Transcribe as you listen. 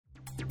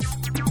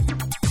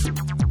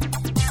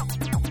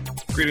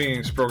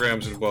Greetings,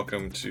 programs, and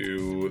welcome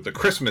to the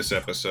Christmas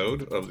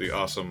episode of the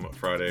Awesome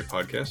Friday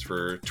podcast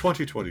for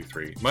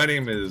 2023. My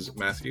name is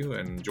Matthew,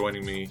 and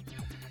joining me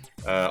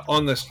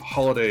on this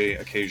holiday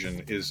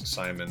occasion is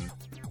Simon.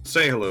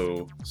 Say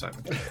hello,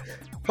 Simon.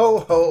 Ho,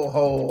 ho,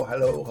 ho.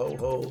 Hello, ho,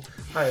 ho.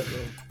 Hi,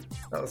 everyone.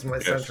 That was my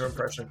Santa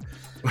impression.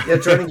 Yeah,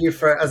 joining you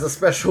as a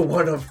special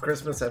one-off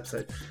Christmas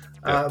episode.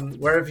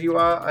 Wherever you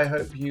are, I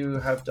hope you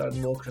have done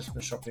more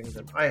Christmas shopping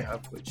than I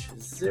have, which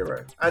is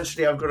zero.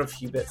 Actually, I've got a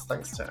few bits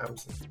thanks to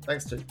Amazon.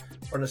 Thanks to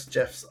Honest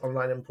Jeff's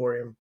online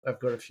emporium, I've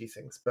got a few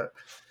things. But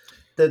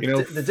the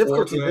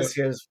difficulty this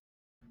year is...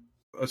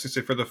 I was going to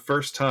say, for the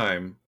first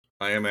time,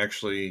 I am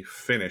actually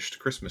finished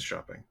Christmas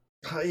shopping.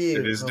 Are you?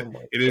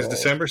 It is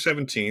December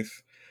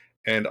 17th,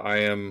 and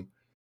I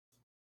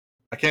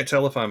can't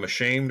tell if I'm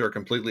ashamed or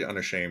completely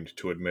unashamed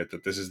to admit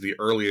that this is the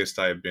earliest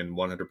I have been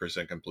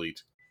 100%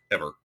 complete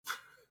ever.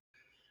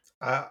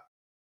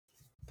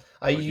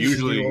 I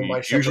usually do all my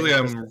shopping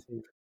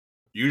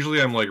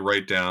usually I'm like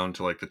right down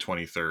to like the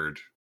 23rd.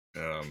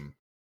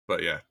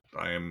 But yeah,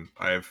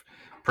 I've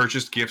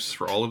purchased gifts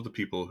for all of the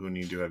people who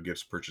need to have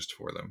gifts purchased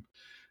for them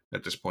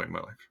at this point in my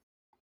life.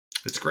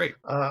 It's great.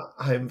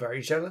 I'm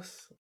very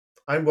jealous.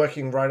 I'm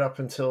working right up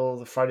until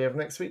the Friday of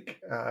next week,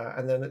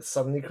 and then it's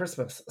suddenly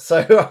Christmas.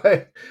 So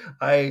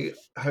I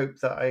hope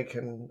that I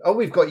can... Oh,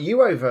 we've got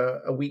you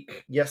over a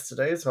week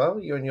yesterday as well.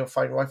 You and your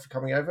fine wife are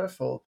coming over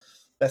for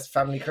best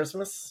family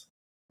Christmas.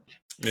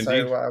 Indeed.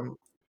 So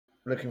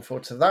looking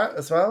forward to that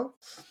as well.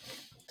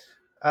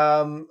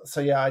 So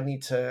yeah, I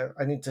need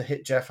to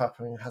hit Jeff up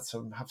and have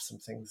some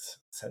things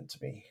sent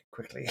to me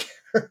quickly.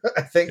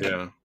 I think.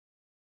 Yeah.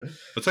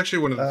 That's actually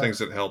one of the things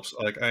that helps.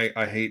 Like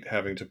I hate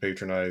having to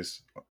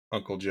patronize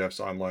Uncle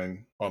Jeff's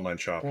online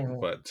shop,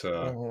 but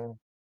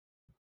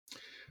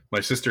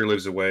my sister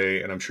lives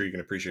away, and I'm sure you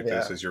can appreciate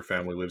this as your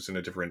family lives in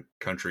a different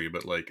country.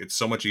 But like, it's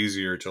so much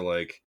easier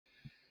to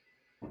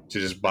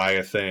just buy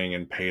a thing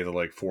and pay the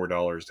like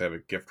 $4 to have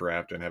it gift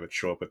wrapped and have it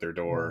show up at their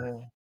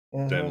door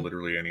than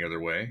literally any other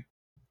way.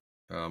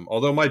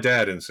 Although my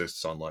dad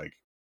insists on like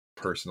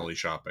personally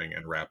shopping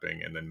and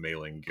wrapping and then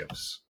mailing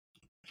gifts.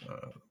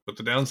 But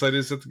the downside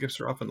is that the gifts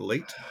are often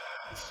late.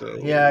 So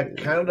yeah,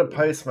 Canada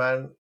Post,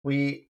 man.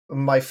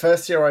 My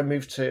first year I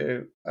moved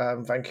to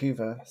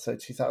Vancouver, so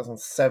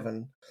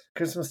 2007,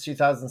 Christmas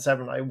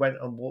 2007. I went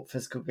and bought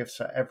physical gifts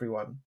for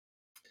everyone,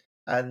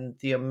 and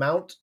the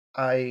amount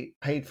I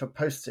paid for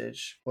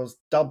postage was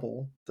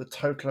double the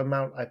total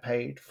amount I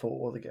paid for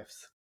all the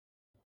gifts.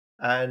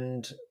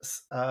 And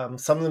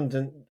some of them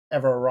didn't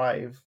ever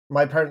arrive.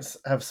 My parents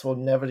have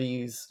sworn never to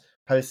use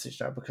postage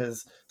now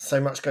because so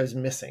much goes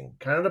missing.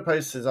 Canada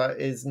Post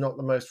is not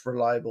the most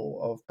reliable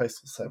of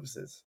postal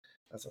services,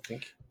 as I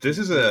think. This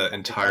is an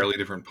entirely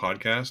different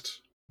podcast,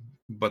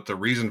 but the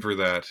reason for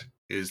that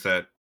is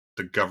that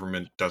the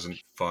government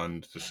doesn't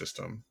fund the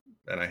system,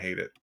 and I hate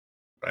it.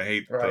 I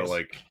hate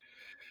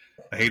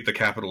I hate the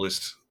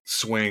capitalist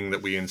swing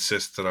that we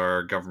insist that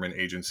our government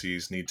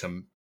agencies need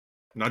to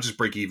not just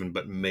break even,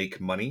 but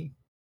make money,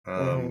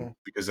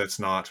 because that's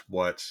not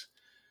what...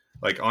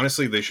 Like,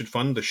 honestly, they should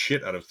fund the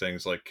shit out of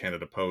things like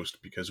Canada Post,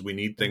 because we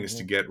need things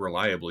to get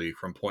reliably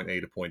from point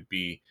A to point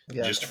B,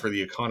 just for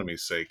the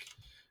economy's sake,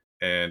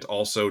 and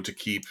also to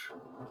keep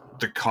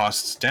the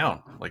costs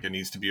down. Like, it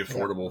needs to be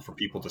affordable for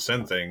people to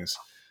send things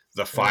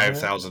the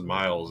 5,000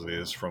 miles it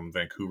is from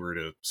Vancouver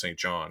to St.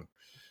 John.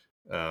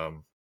 I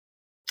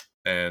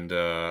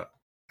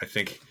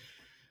think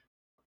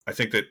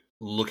that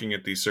looking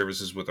at these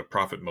services with a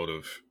profit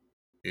motive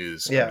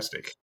is a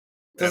mistake.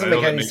 Doesn't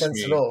make any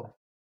sense at all.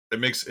 It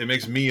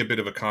makes me a bit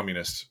of a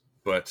communist,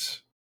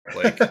 but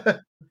like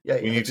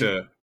we need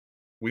to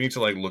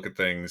like look at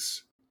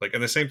things like,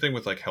 and the same thing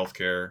with like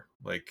healthcare.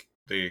 Like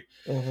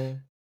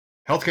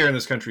healthcare in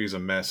this country is a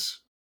mess,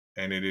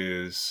 and it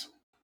is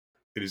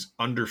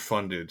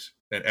underfunded,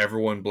 and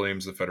everyone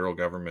blames the federal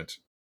government,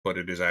 but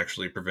it is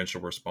actually a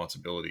provincial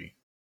responsibility.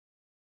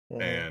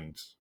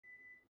 And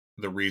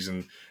the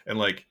reason, and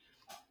like,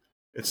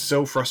 it's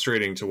so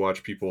frustrating to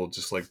watch people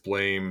just like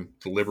blame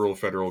the liberal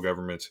federal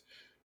government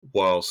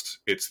whilst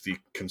it's the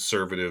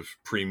conservative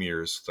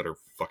premiers that are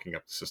fucking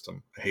up the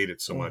system. I hate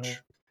it so much.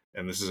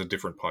 And this is a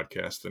different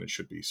podcast than it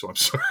should be, so I'm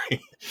sorry.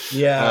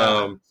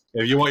 Yeah.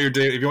 If you want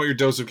your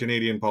dose of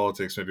Canadian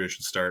politics, maybe I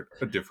should start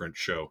a different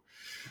show.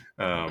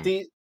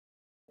 The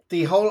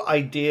whole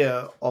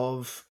idea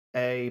of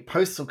a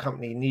postal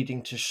company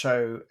needing to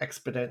show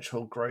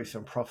exponential growth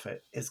and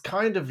profit is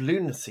kind of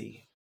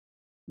lunacy,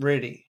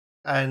 really.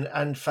 And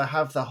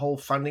have the whole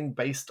funding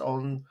based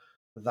on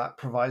that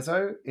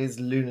proviso is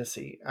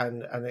lunacy,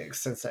 and it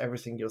extends to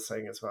everything you're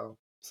saying as well.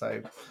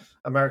 So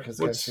America's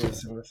going through a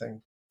similar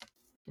thing. I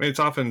mean, it's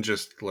often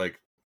just like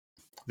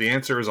the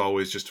answer is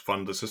always just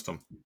fund the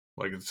system.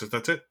 Like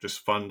that's it.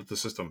 Just fund the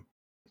system.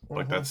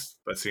 Like that's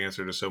the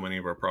answer to so many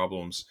of our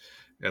problems.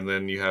 And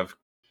then you have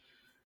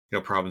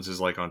provinces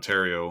like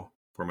Ontario,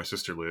 where my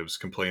sister lives,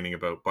 complaining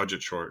about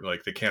budget short.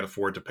 Like they can't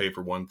afford to pay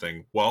for one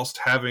thing whilst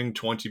having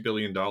 $20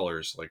 billion,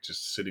 like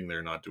just sitting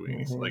there not doing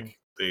anything. Like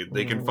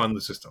they can fund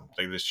the system.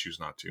 They just choose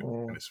not to,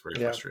 and it's very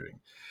frustrating.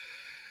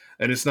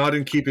 And it's not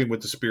in keeping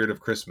with the spirit of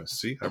Christmas.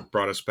 See, I've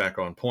brought us back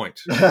on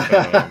point.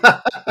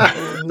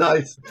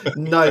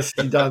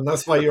 Nicely done.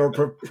 That's why you're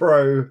a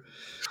pro.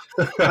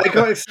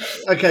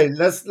 Okay,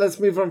 let's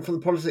move on from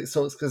the politics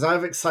talks because I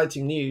have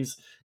exciting news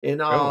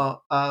in our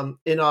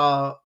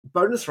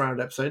bonus round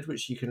episode,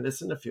 which you can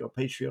listen if you're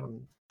a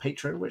Patreon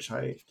patron, which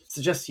I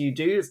suggest you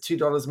do. It's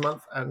 $2 a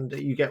month, and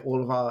you get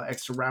all of our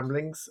extra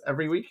ramblings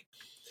every week.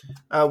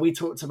 We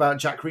talked about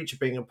Jack Reacher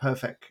being a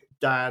perfect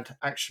dad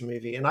action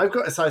movie, and I've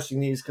got exciting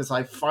news because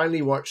I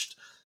finally watched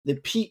the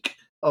peak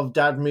of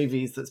dad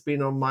movies that's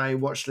been on my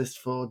watch list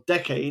for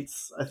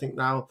decades, I think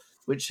now,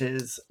 which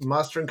is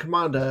Master and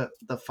Commander: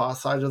 The Far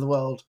Side of the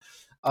World.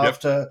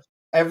 After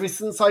ever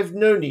since I've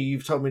known you,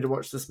 you've told me to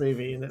watch this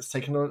movie, and it's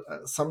taken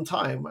some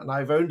time, and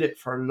I've owned it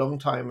for a long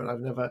time, and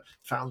I've never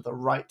found the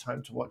right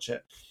time to watch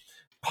it.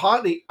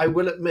 Partly, I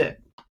will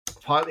admit,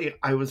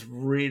 I was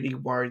really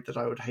worried that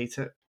I would hate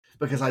it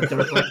because I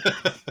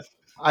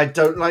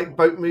don't like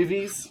boat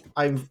movies.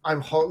 I'm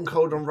hot and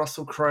cold on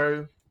Russell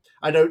Crowe.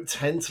 I don't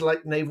tend to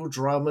like naval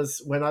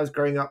dramas. When I was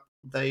growing up,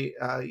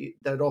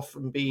 there'd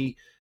often be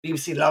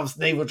BBC loves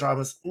naval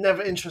dramas.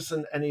 Never interested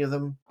in any of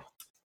them,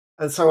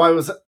 and so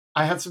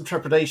I had some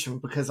trepidation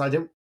because I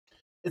didn't.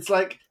 It's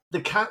like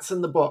the cat's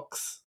in the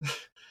box.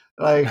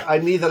 Like I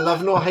neither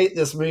love nor hate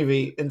this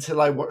movie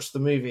until I watch the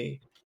movie.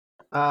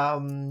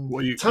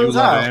 Well, you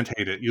love and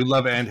hate it. You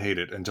love and hate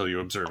it until you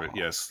observe it.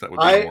 Yes, that would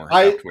be a more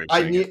apt way of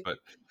saying it. But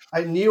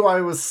I knew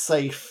I was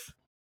safe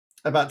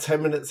about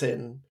 10 minutes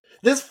in.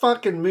 This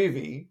fucking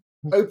movie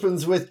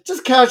opens with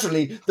just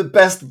casually the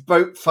best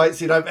boat fight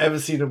scene I've ever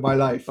seen in my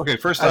life. Okay,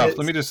 first off,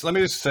 let me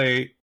just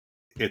say,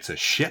 it's a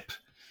ship,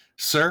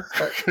 sir.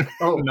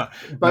 Not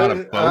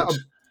a boat.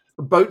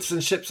 Boats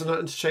and ships are not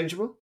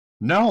interchangeable.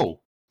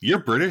 No,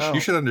 you're British.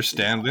 You should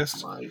understand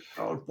this. My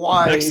God,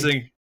 why?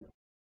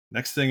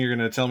 Next thing, you're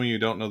going to tell me you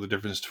don't know the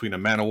difference between a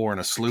man of war and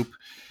a sloop.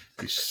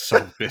 You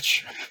son of a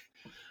bitch.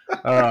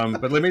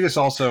 But let me just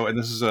also, and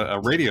this is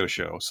a radio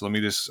show, so let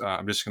me just,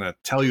 I'm just going to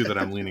tell you that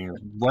I'm leaning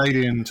right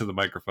into the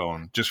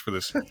microphone just for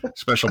this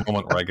special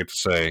moment where I get to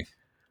say,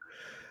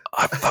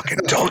 I fucking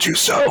told you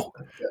so.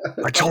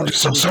 I told you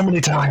so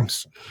many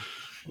times.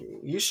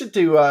 You should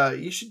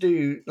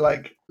do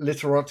like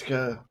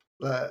literotica,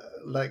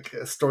 like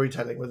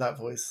storytelling with that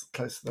voice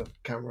close to the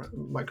camera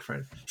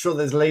microphone. I'm sure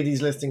there's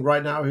ladies listening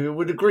right now who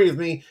would agree with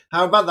me.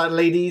 How about that,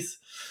 ladies?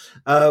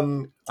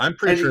 I'm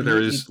pretty sure there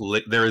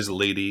is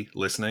lady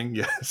listening.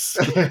 Yes,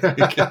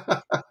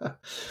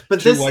 but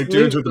two white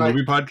dudes with a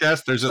movie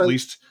podcast. There's at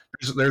least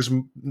there's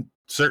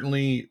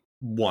certainly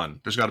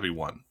one. There's got to be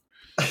one.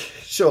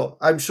 Sure,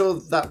 I'm sure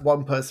that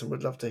one person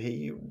would love to hear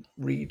you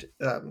read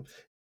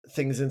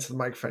things into the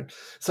microphone.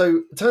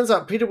 So it turns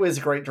out Peter Weir's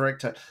a great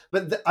director,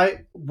 but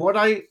what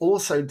I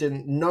also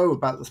didn't know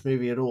about this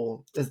movie at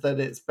all is that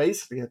it's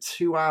basically a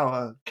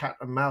 2-hour cat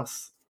and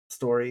mouse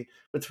story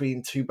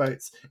between two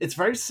boats. It's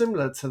very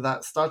similar to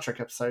that Star Trek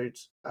episode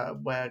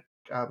where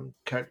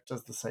Kirk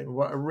does the same.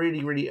 What a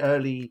really, really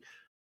early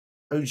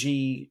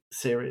OG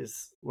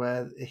series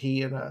where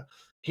he and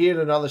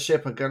another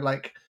ship are going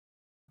like.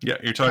 Yeah,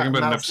 you're talking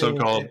about an episode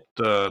called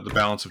The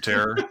Balance of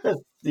Terror,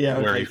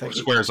 where he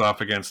squares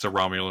off against a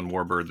Romulan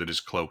warbird that is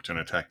cloaked and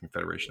attacking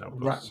Federation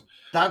outposts. Right.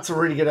 That's a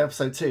really good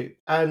episode too.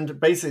 And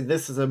basically,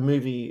 this is a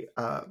movie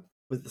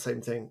with the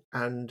same thing,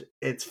 and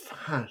it's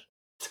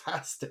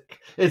fantastic.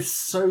 It's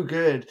so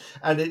good,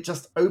 and it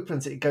just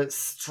opens. It goes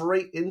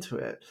straight into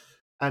it,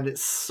 and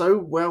it's so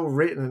well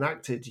written and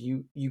acted.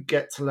 You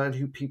get to learn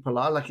who people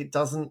are. Like it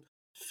doesn't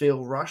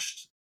feel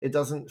rushed. It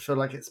doesn't feel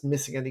like it's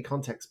missing any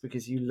context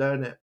because you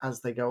learn it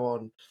as they go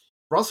on.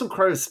 Russell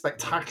Crowe is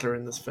spectacular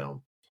in this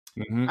film.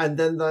 Mm-hmm. And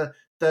then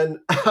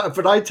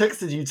but I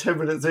texted you 10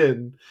 minutes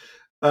in.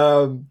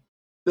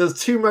 There's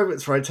 2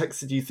 moments where I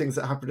texted you things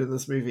that happened in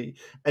this movie,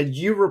 and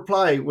you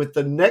reply with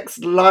the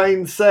next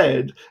line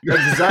said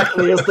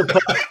exactly as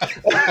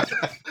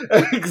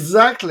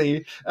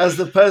exactly as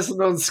the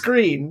person on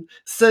screen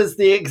says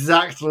the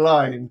exact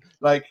line.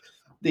 Like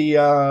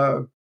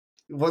the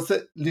what's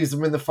it? Lose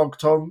them in the fog,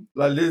 Tom.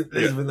 Like lose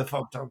them in the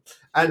fog, Tom.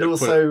 And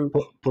also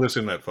put us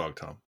in that fog,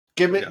 Tom.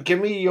 Give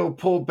me your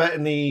Paul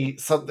Bettany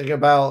something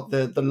about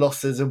the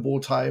losses in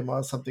wartime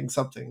or something.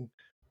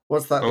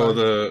 What's that? Oh,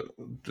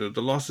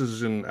 the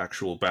losses in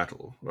actual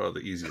battle are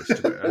the easiest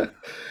to bear.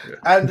 Yeah.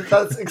 And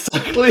that's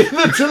exactly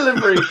the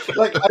delivery.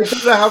 Like I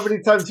don't know how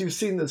many times you've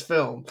seen this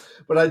film,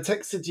 but I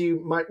texted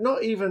you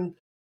not even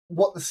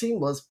what the scene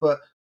was,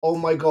 but oh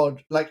my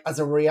God, like as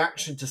a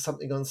reaction to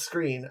something on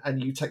screen,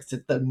 and you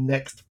texted the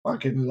next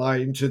fucking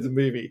line to the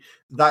movie.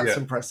 That's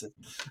impressive.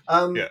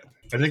 Yeah.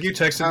 I think you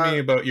texted me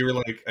about, you were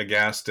like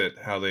aghast at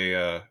how they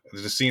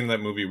there's a scene in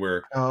that movie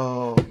where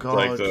like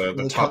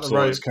the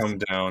topsoils come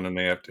down and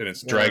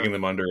it's dragging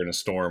them under in a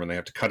storm and they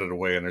have to cut it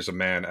away and there's a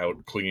man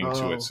out clinging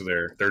to it, so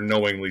they're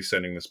knowingly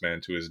sending this man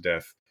to his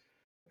death.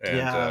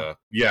 And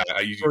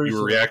you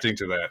were reacting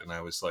to that, and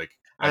I was like,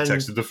 I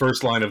texted the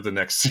first line of the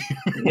next scene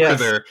where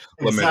they're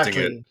lamenting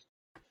it.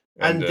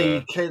 And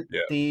the kid,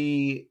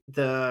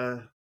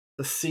 the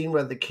scene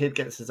where the kid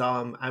gets his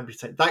arm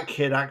amputated, that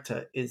kid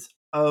actor is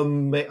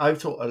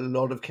I've taught a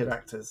lot of kid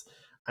actors,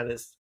 and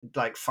it's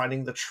like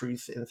finding the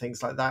truth in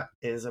things like that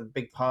is a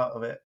big part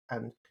of it.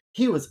 And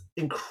he was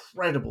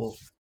incredible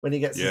when he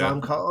gets his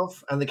arm cut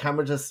off and the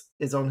camera just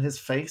is on his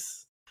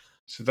face.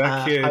 So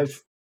that kid,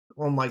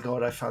 oh my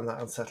god, I found that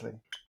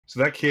unsettling.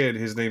 So that kid,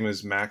 his name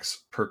is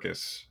Max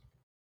Purkis,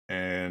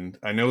 and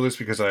I know this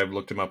because I've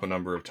looked him up a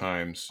number of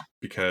times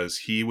because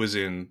he was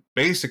in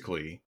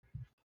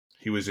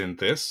he was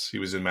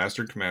in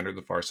Master and Commander: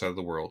 The Far Side of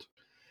the World,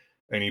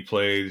 and he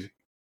played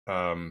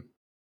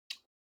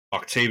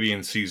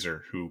Octavian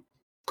Caesar, who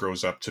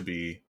grows up to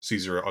be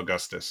Caesar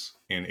Augustus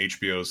in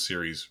HBO's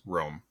series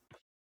Rome,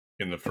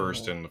 in the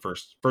first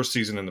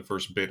season and the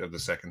first bit of the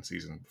second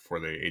season before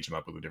they age him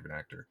up with a different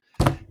actor.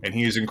 And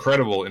he is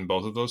incredible in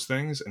both of those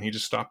things, and he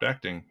just stopped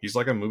acting. He's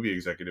like a movie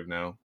executive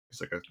now.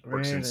 He's like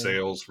works in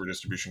sales for a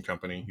distribution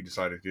company. He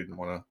decided he didn't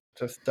want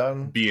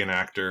to be an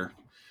actor.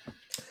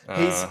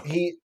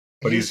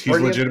 He's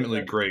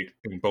legitimately great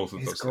in both of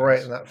those things. He's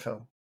great in that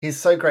film. He's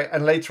so great.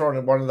 And later on,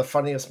 in one of the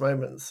funniest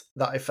moments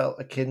that I felt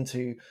akin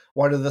to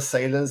one of the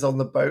sailors on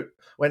the boat,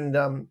 when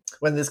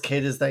this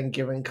kid is then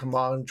given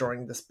command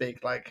during this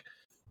big like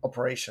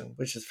operation,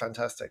 which is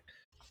fantastic.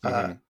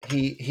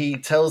 He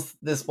tells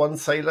this one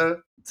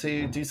sailor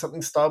to do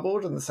something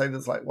starboard, and the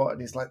sailor's like, "What?"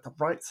 And he's like, "The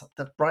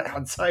right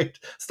hand side,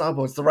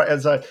 starboard's the right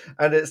hand side."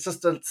 And it's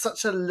just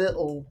such a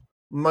little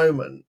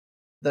moment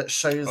that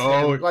shows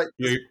him like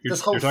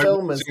this whole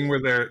film is scene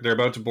where they're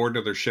about to board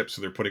another ship, so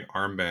they're putting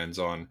armbands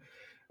on.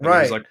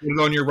 And he's like, "Put it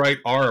on your right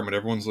arm," and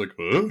everyone's like,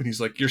 "Oh," and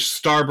he's like, "Your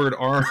starboard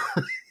arm."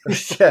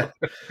 Yeah,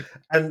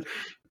 and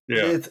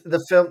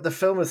the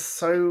film is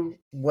so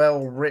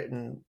well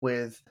written.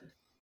 With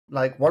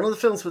like one of the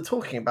films we're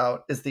talking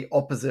about is the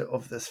opposite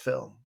of this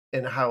film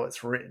in how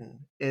it's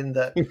written, in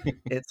that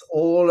it's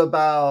all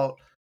about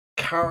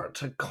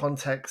character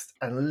context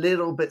and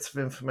little bits of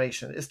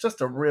information. It's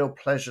just a real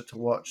pleasure to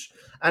watch.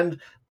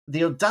 And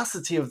the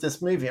audacity of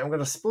this movie, I'm going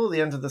to spoil the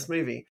end of this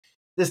movie.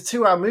 This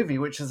 2-hour movie,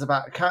 which is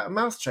about a cat and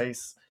mouse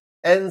chase,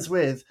 ends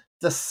with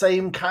the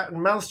same cat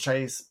and mouse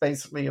chase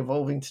basically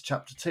evolving to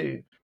chapter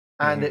 2.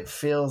 And it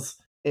feels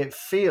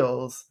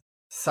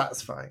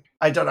satisfying.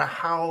 I don't know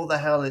how the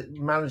hell it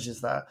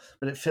manages that,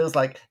 but it feels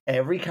like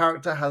every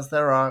character has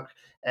their arc.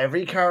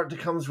 Every character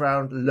comes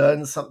around,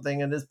 learns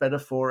something, and is better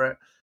for it.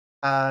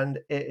 And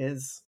it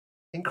is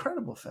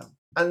incredible film.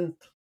 And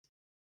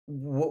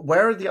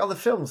where are the other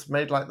films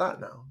made like that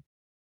now?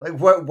 Like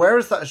where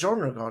is that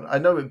genre gone? I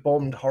know it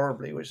bombed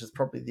horribly, which is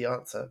probably the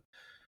answer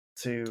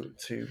to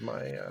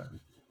my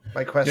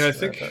question. Yeah, I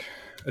think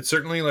it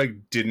certainly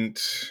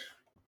didn't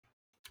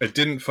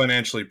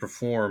financially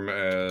perform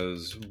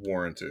as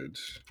warranted.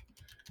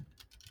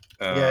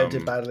 Yeah, it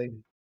did badly.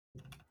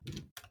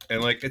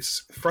 And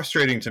it's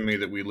frustrating to me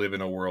that we live in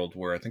a world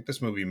where I think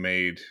this movie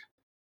made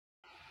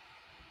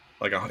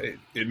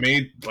it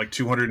made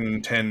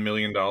 $210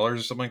 million or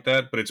something like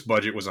that, but its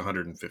budget was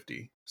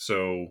 150.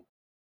 So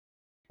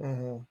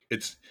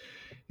it's,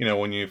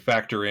 when you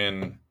factor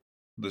in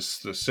the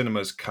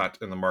cinema's cut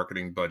and the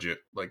marketing budget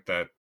like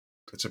that,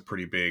 it's a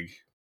pretty big.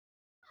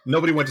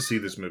 Nobody went to see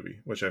this movie,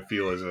 which I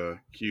feel is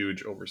a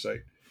huge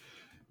oversight,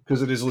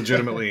 because it is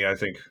legitimately, I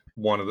think,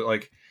 one of the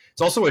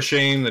It's also a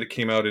shame that it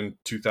came out in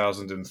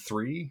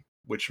 2003,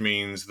 which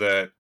means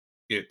that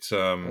it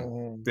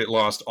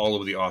lost all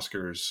of the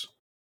Oscars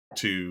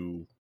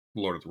to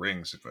Lord of the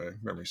Rings, if my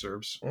memory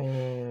serves.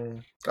 Yeah,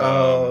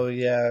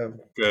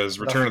 because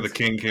Return of the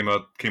King came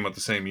out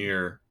the same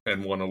year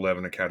and won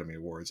 11 Academy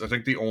Awards. I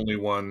think it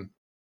won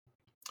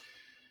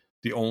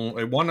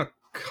a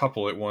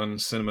couple. It won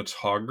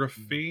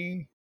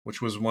cinematography,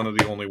 which was one of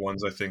the only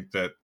ones I think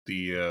that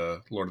the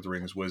Lord of the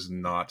Rings was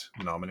not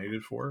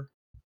nominated for.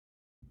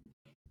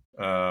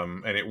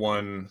 And it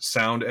won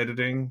sound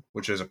editing,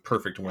 which is a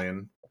perfect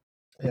win.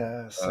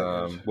 Yeah,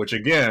 so good. Which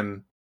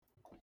again,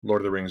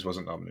 Lord of the Rings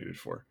wasn't nominated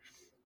for.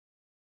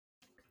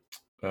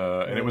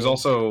 And it was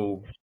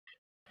also,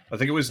 I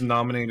think it was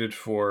nominated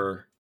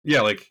for,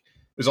 it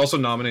was also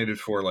nominated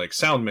for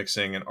sound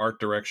mixing and art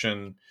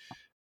direction,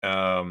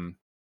 and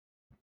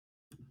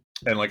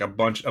a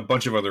bunch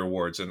of other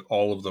awards, and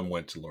all of them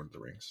went to Lord of the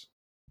Rings.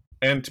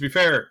 And to be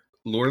fair,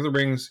 Lord of the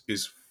Rings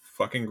is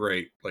fucking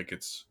great.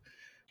 It's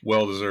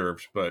well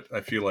deserved, but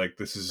I feel like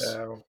this is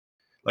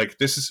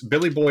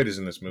Billy Boyd is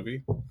in this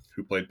movie,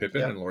 who played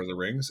Pippin in Lord of the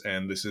Rings,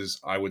 and this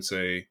is, I would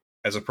say,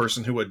 as a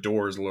person who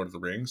adores Lord of the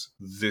Rings,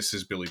 this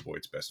is Billy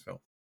Boyd's best film.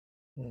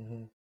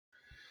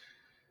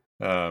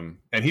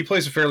 And he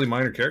plays a fairly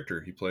minor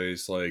character. He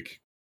plays a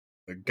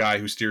guy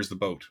who steers the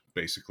boat,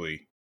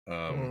 basically.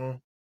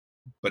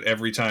 But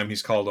every time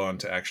he's called on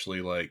to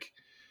actually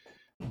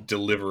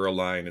deliver a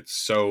line, it's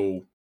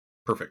so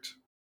perfect.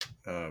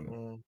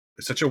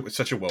 It's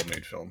such a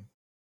well-made film.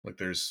 I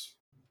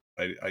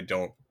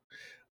don't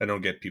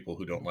get people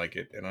who don't like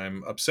it, and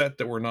I'm upset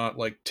that we're not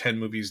 10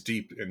 movies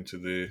deep into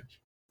the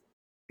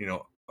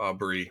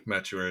Aubrey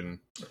Maturin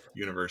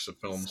universe of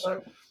films.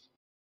 So,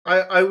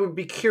 I would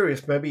be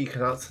curious, maybe you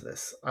can answer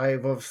this. I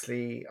have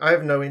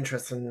no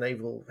interest in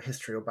naval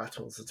history or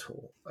battles at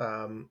all.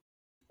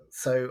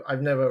 So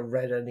I've never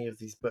read any of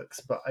these books,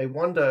 but I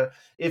wonder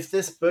if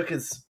this book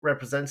is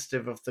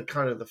representative of the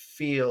kind of the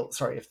feel.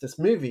 Sorry, if this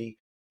movie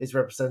is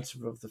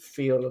representative of the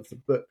feel of the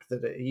book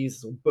that it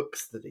uses or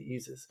books that it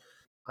uses.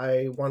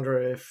 I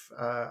wonder if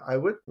I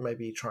would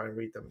maybe try and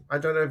read them. I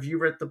don't know. Have you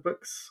read the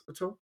books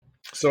at all?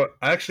 So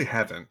I actually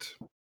haven't,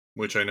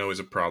 which I know is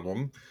a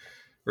problem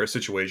or a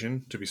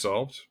situation to be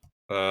solved.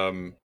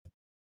 But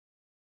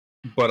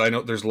I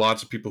know there's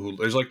lots of people who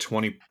there's like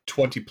 20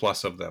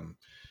 plus of them,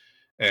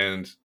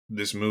 and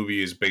this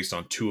movie is based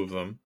on two of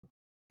them.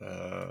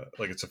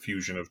 Like it's a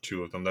fusion of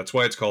two of them. That's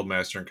why it's called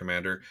Master and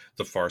Commander: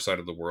 The Far Side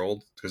of the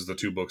World, because the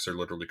two books are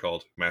literally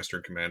called Master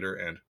and Commander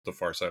and The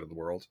Far Side of the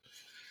World.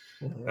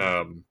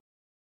 Mm-hmm.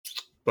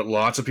 But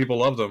lots of people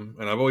love them,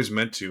 and I've always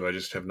meant to. I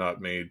just have not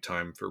made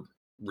time for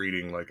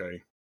reading. Like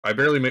I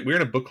barely make. We're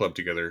in a book club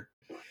together,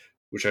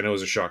 which I know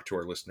is a shock to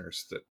our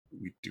listeners that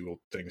we do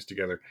things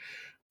together.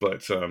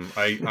 But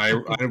I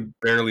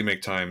barely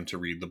make time to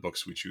read the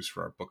books we choose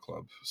for our book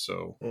club.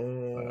 So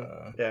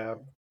Yeah,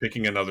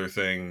 picking another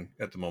thing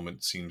at the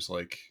moment seems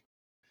like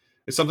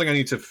it's something I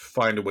need to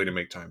find a way to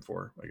make time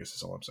for. I guess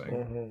is all I'm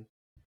saying.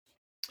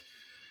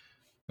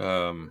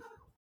 Mm-hmm.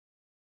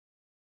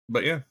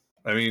 But yeah,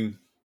 I mean,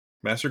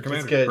 Master and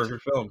It's Commander, good.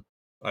 perfect film.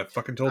 I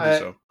fucking told you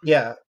so.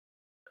 Yeah,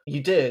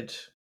 you did.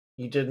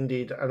 You did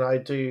indeed, and I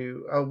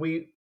do.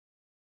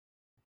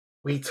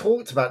 We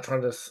talked about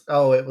trying to.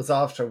 Oh, it was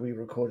after we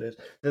recorded.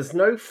 There's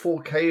no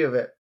 4K of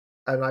it,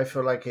 and I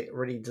feel like it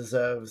really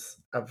deserves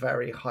a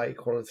very high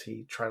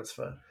quality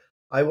transfer.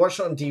 I watched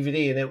it on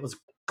DVD, and it was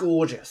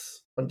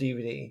gorgeous on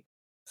DVD.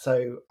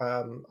 So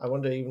I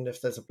wonder even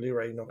if there's a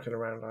Blu-ray knocking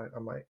around, I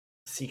might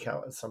seek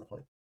out at some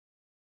point.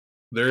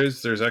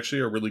 There's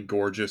actually a really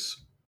gorgeous.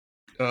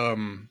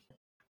 There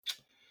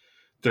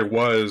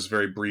was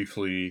very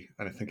briefly,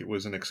 and I think it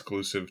was an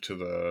exclusive to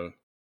the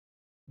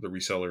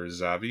reseller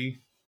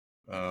Zavi.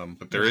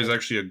 But there is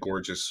actually a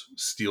gorgeous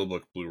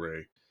steelbook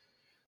Blu-ray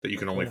that you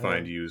can only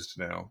find used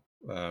now.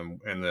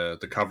 And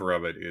the cover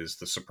of it is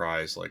the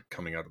surprise, like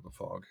coming out of the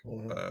fog,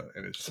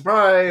 and it's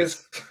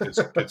surprise.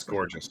 It's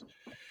gorgeous.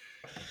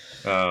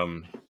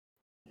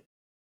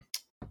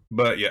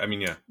 But yeah, I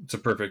mean, yeah, it's a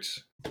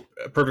perfect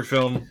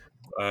film.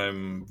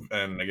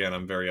 And again,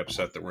 I'm very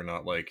upset that we're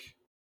not like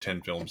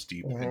 10 films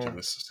deep into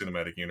this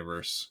cinematic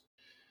universe.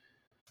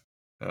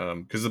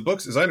 Because the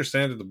books, as I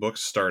understand it, the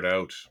books start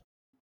out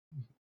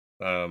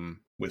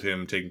with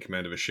him taking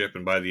command of a ship,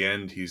 and by the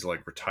end, he's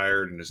like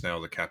retired and is now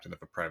the captain of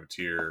a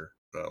privateer.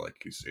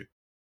 Like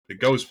it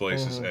goes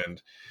places,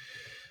 and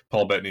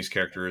Paul Bettany's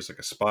character is like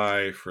a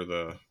spy for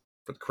the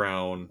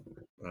crown,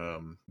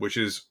 which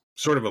is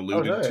sort of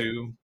alluded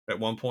to at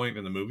one point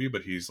in the movie,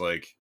 but he's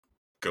like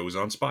goes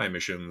on spy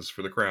missions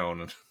for the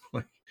crown. And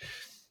like,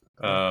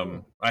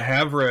 I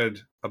have read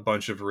a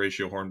bunch of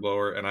Horatio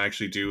Hornblower, and I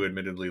actually do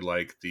admittedly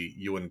like the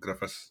Ewan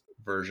Griffith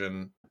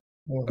version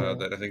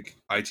that I think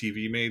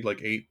ITV made,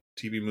 like 8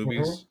 TV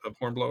movies of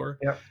Hornblower.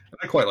 Yeah,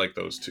 I quite like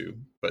those too,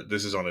 but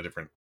this is on a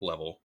different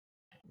level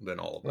than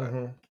all of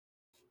that.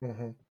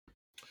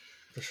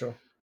 For sure.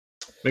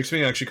 Makes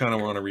me actually kind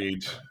of want to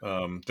read.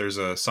 There's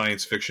a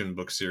science fiction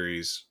book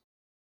series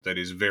that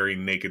is very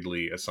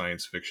nakedly a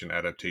science fiction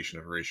adaptation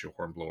of Horatio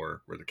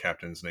Hornblower, where the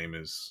captain's name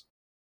is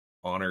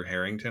Honor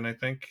Harrington. I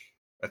think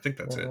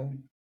that's it. I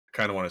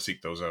kind of want to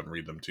seek those out and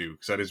read them too,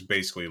 because that is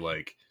basically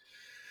like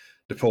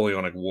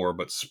Napoleonic War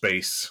but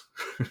space.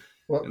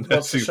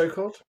 What's the show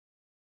called?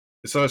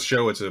 It's not a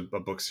show; it's a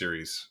book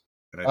series.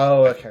 And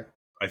okay.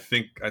 I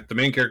think the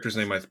main character's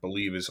name, I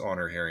believe, is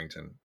Honor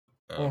Harrington.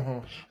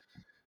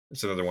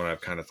 It's another one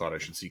I've kind of thought I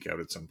should seek out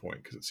at some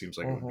point because it seems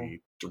like it would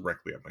be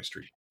directly up my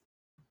street.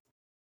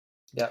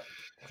 Yeah,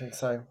 I think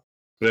so.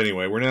 But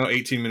anyway, we're now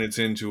 18 minutes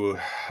into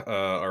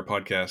our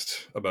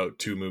podcast about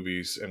 2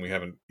 movies, and we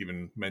haven't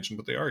even mentioned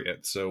what they are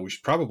yet. So we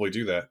should probably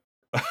do that.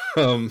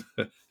 So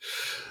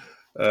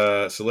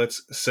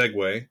let's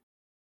segue.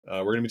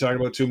 We're going to be talking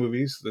about 2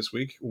 movies this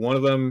week. One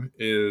of them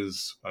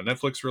is a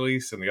Netflix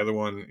release, and the other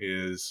one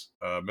is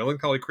a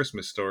Melancholy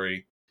Christmas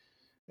Story.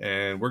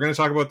 And we're going to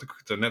talk about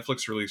the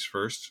Netflix release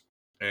first.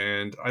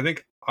 And I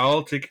think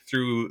I'll take you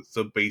through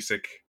the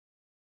basic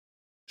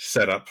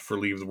setup for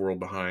Leave the World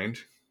Behind,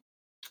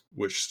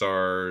 which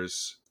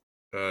stars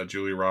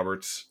Julia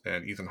Roberts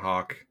and Ethan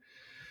Hawke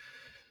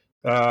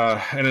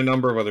and a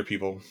number of other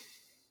people.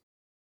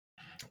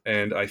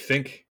 And I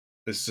think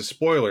this is a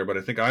spoiler, but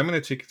I think I'm going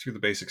to take you through the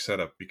basic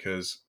setup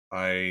because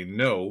I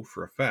know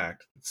for a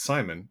fact that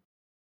Simon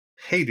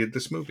hated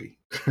this movie.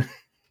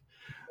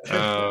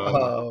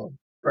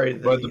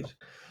 Right.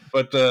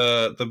 But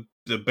the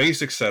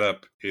basic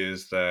setup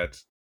is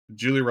that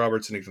Julia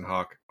Roberts and Ethan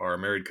Hawke are a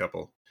married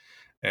couple,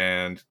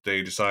 and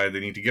they decide they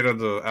need to get out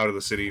of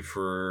the city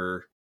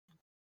for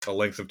a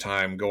length of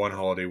time, go on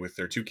holiday with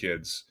their 2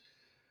 kids,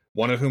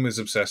 one of whom is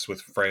obsessed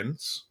with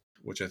Friends,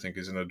 which I think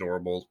is an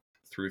adorable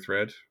through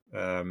thread.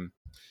 And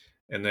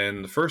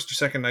then the first or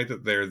second night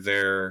that they're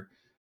there,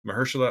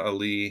 Mahershala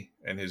Ali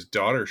and his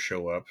daughter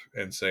show up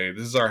and say,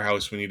 "This is our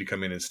house. We need to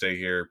come in and stay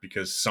here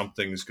because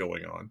something's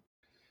going on."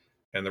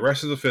 And the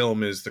rest of the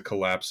film is the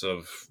collapse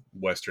of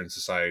Western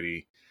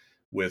society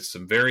with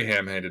some very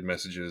ham-handed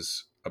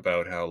messages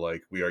about how,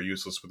 like, we are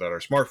useless without our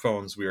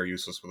smartphones, we are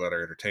useless without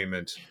our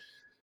entertainment.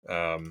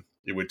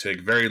 It would take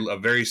a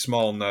very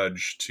small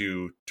nudge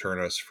to turn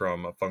us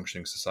from a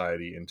functioning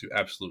society into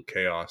absolute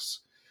chaos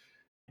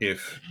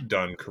if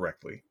done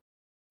correctly.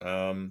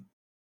 And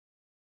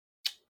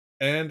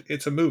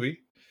it's a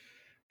movie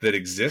that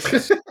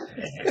exists. It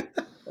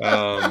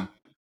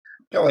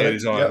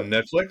is on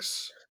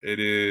Netflix. It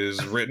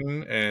is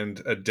written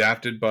and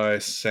adapted by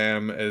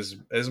Sam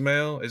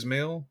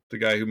Esmail, the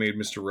guy who made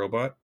Mr.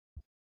 Robot,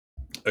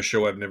 a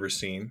show I've never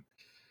seen.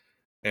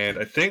 And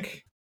I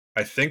think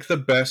the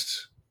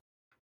best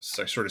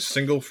sort of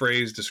single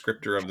phrase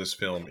descriptor of this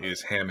film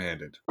is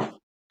ham-handed.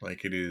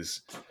 Like, it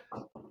is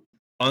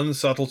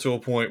unsubtle to a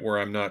point where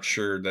I'm not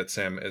sure that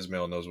Sam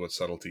Esmail knows what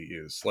subtlety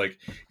is. Like,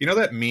 you know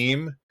that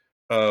meme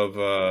of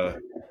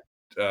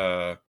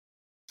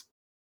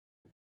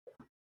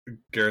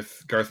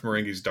Garth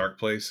Marenghi's Dark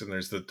Place, and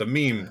there's the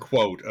meme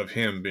quote of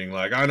him being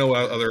like, "I know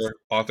other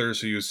authors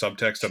who use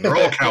subtext, and they're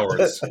all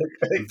cowards."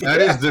 That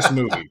is this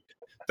movie.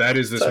 That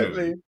is this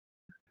movie.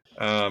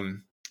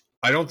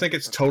 I don't think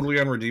it's totally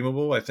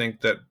unredeemable. I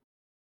think that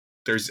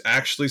there's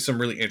actually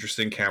some really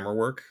interesting camera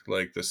work.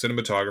 Like, the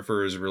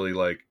cinematographer is really,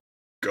 like,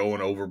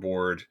 going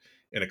overboard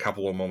in a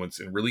couple of moments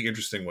in really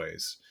interesting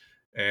ways.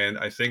 And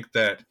I think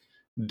that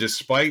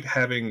despite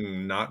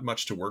having not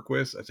much to work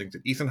with, I think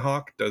that Ethan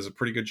Hawke does a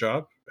pretty good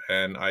job.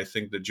 And I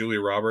think that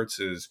Julia Roberts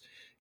is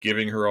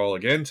giving her all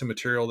again to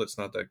material that's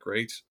not that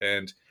great.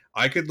 And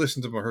I could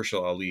listen to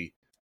Mahershala Ali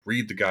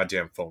read the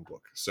goddamn phone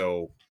book.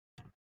 So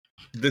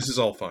this is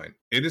all fine.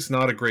 It is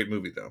not a great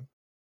movie, though.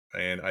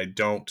 And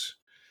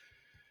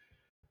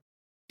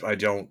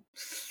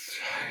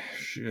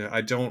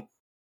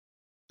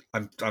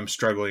I'm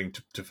struggling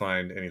to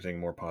find anything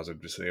more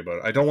positive to say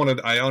about it.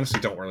 I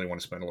honestly don't really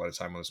want to spend a lot of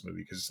time on this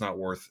movie because it's not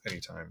worth any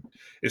time.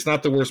 It's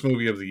not the worst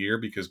movie of the year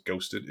because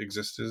Ghosted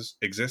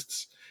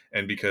exists,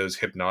 and because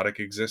Hypnotic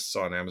exists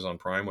on Amazon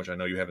Prime, which I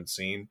know you haven't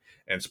seen.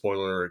 And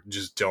spoiler,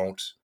 just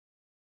don't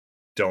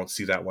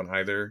see that one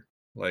either.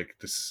 Like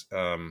this,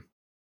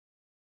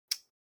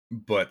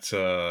 but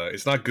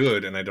it's not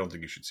good, and I don't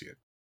think you should see it.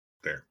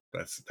 There,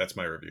 that's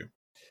my review.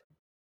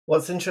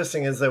 What's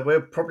interesting is that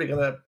we're probably going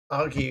to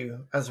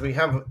argue, as we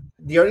have,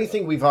 the only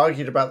thing we've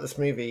argued about this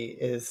movie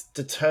is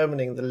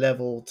determining the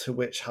level to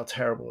which how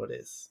terrible it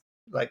is,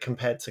 like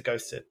compared to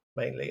Ghosted.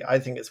 Mainly, I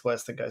think it's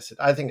worse than Ghosted.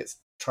 I think it's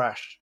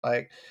trash.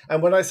 Like,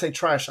 and when I say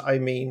trash, I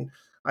mean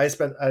I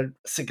spent a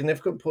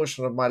significant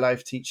portion of my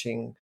life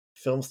teaching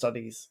film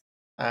studies,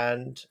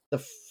 and the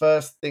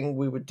first thing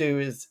we would do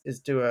is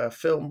do a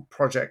film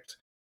project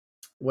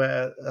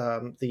where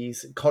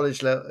these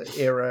college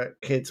era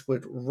kids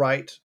would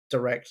write,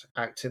 direct,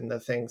 act in the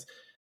things,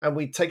 and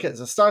we take it as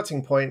a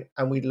starting point,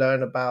 and we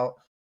learn about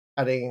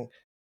adding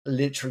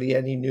literally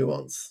any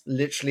nuance,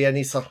 literally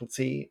any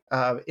subtlety,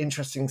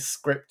 interesting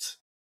script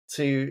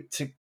to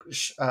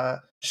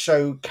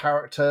show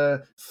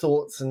character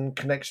thoughts and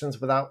connections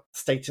without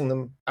stating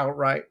them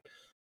outright.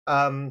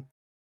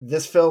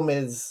 This film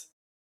is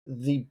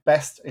the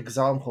best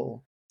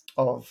example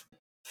of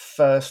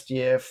first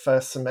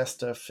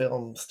semester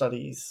film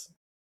studies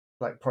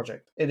like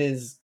project. It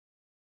is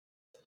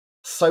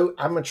so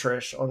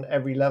amateurish on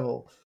every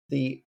level.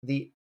 The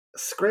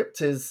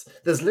script is,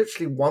 there's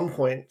literally one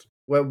point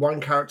where one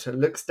character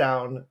looks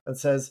down and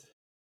says,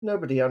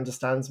 "Nobody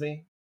understands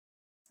me."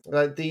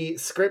 Like, the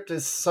script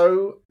is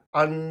so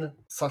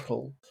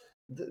unsubtle.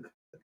 The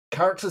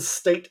characters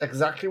state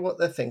exactly what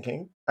they're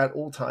thinking at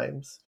all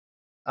times.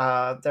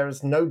 There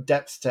is no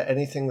depth to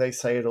anything they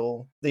say at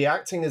all. The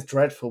acting is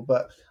dreadful,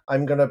 but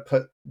I'm going to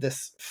put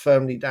this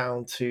firmly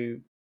down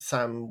to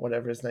Sam,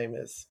 whatever his name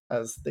is,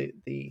 as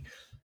the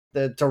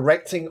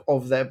directing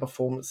of their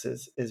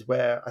performances is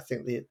where I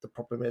think the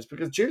problem is,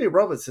 because Julia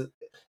Roberts,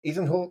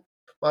 Ethan Hawke,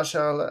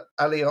 Marshall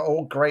Ali are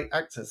all great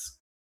actors.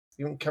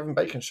 Even Kevin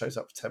Bacon shows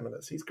up for 10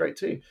 minutes. He's great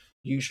too,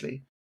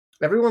 usually.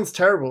 Everyone's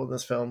terrible in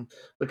this film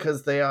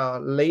because they are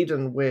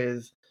laden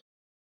with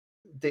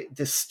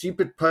the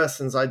stupid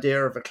person's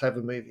idea of a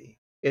clever movie.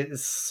 It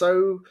is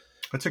so...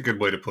 That's a good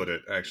way to put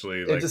it,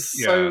 actually. Like, it is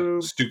so...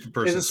 stupid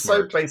person it is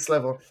smart. so base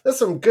level. There's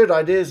some good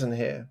ideas in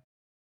here.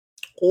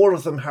 All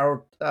of them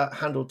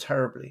handled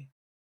terribly.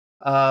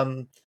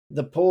 I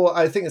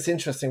think it's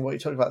interesting what you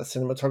talk about the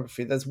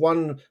cinematography. There's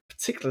one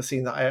particular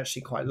scene that I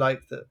actually quite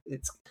like that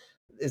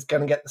it's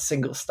going to get the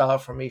single star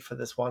from me for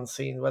this one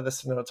scene where the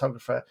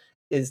cinematographer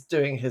is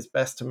doing his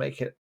best to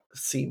make it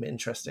seem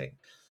interesting.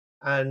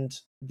 And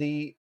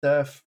it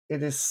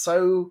is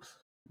so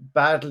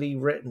badly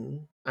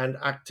written and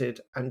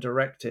acted and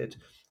directed.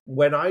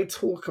 When I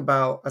talk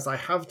about, as I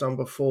have done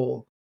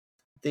before,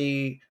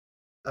 the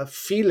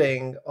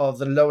feeling of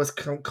the lowest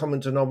common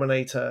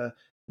denominator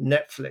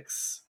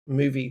Netflix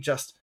movie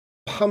just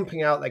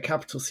pumping out their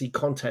capital C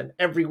content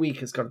every week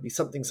has got to be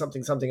something,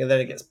 something, something, and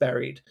then it gets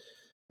buried.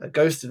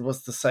 Ghosted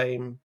was the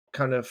same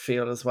kind of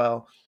feel as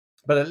well.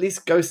 But at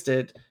least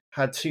Ghosted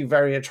had two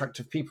very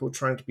attractive people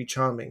trying to be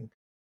charming.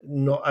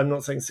 I'm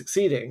not saying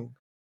succeeding,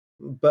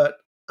 but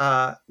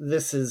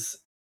this is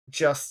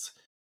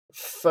just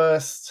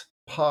first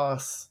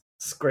pass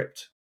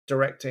script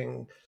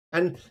directing,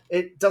 and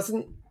it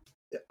doesn't.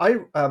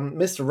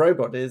 Mr.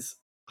 Robot is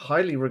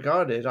highly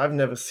regarded. I've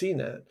never seen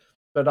it,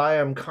 but I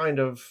am kind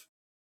of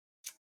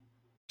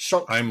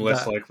shocked I'm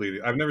less that.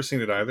 likely. I've never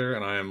seen it either,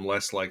 and I am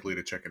less likely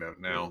to check it out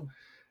now.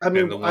 I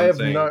And mean, I have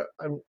no.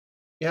 the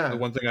Yeah,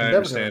 one thing I'm I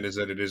never gonna. understand is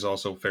that it is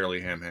also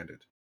fairly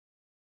ham-handed.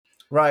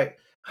 Right.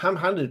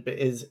 Ham-handed bit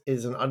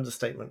is an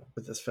understatement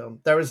with this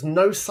film. There is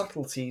no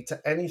subtlety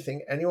to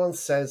anything anyone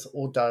says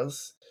or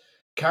does.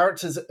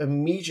 Characters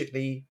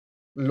immediately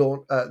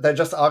launch. They're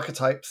just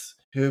archetypes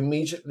who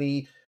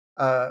immediately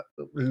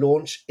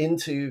launch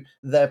into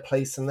their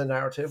place in the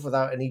narrative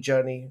without any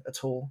journey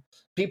at all.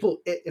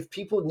 If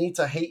people need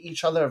to hate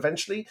each other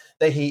eventually,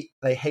 they hate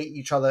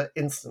each other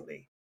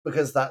instantly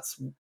because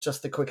that's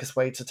just the quickest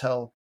way to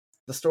tell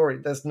the story.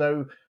 There's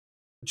no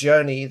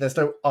journey, there's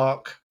no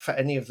arc for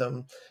any of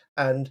them.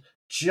 And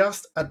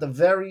just at the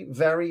very,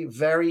 very,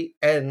 very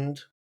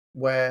end,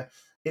 where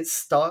it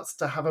starts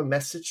to have a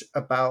message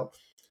about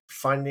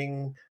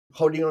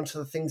holding on to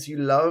the things you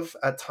love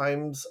at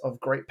times of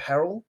great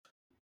peril,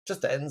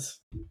 just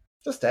ends.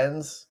 Just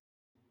ends.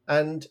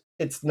 And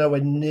it's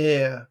nowhere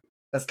near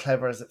as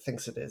clever as it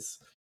thinks it is.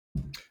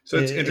 So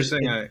it's interesting.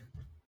 It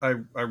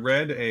I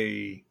read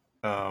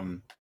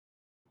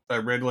I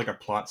read like a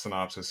plot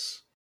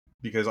synopsis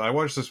because I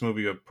watched this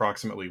movie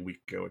approximately a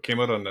week ago. It came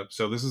out on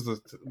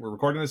we're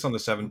recording this on the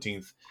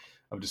 17th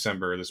of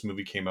December. This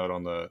movie came out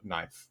on the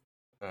 9th.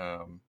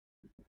 Um,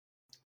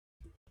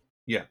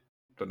 yeah,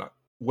 but not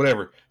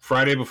whatever.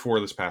 Friday before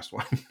this past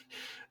one.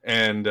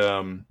 And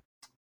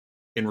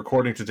in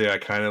recording today, I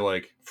kind of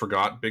like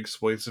forgot big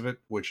swathes of it,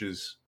 which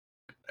is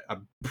a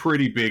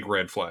pretty big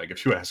red flag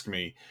if you ask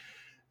me.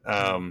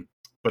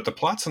 But the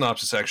plot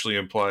synopsis actually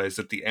implies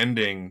that the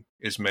ending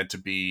is meant to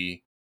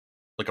be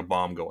like a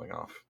bomb going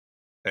off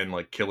and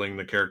like killing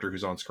the character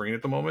who's on screen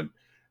at the moment,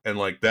 and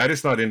like that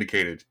is not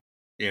indicated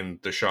in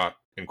the shot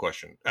in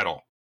question at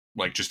all,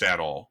 like just at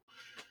all.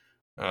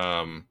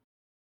 Um,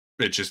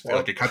 it just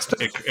like well, it cuts to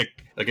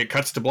it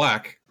cuts to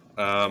black.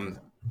 Um,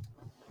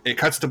 it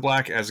cuts to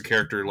black as a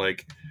character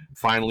like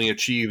finally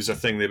achieves a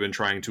thing they've been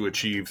trying to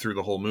achieve through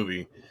the whole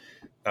movie.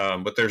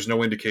 But there's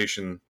no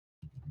indication,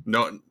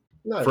 no,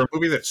 for no, a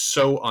movie that's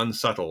so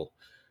unsubtle.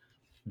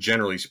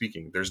 Generally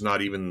speaking, there's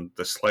not even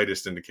the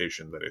slightest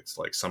indication that it's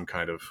like some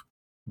kind of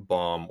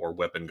bomb or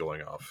weapon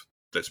going off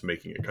that's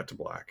making it cut to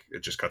black.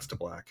 It just cuts to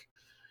black,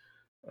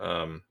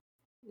 um,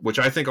 which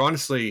I think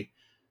honestly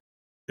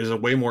is a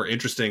way more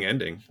interesting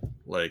ending.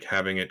 Like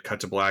having it cut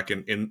to black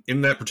and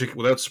in that particular,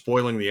 without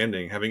spoiling the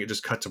ending, having it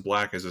just cut to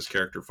black as this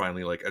character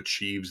finally like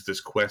achieves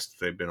this quest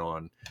they've been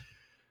on.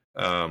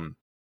 Um,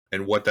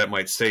 and what that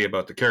might say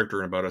about the character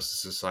and about us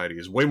as a society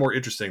is way more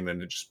interesting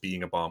than it just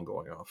being a bomb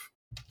going off.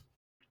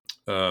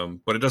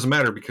 But it doesn't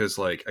matter because,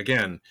 like,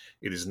 again,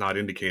 it is not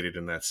indicated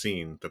in that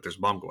scene that there's a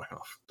bomb going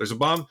off. There's a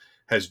bomb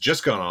has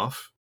just gone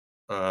off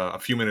a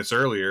few minutes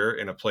earlier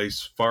in a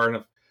place far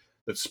enough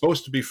that's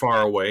supposed to be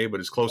far away, but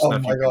is close oh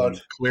enough my you god,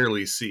 can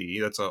clearly see.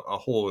 That's a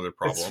whole other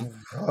it's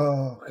problem.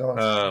 oh god,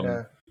 Um,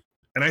 yeah.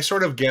 and I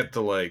sort of get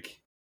the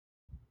like,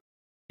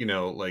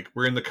 like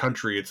we're in the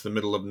country, it's the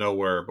middle of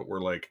nowhere, but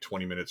we're like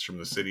 20 minutes from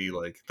the city.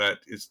 Like that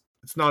is,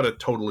 it's not a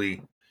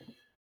totally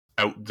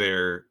out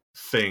there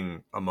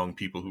thing among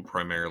people who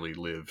primarily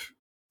live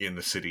in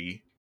the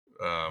city,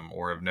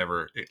 or have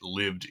never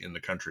lived in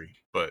the country.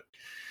 But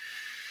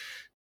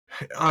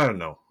I don't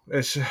know.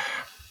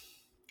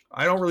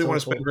 I don't really It's want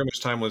to spend awful. very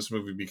much time with this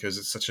movie because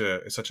it's such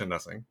a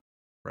nothing,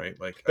 right?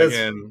 Like There's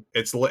again,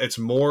 it's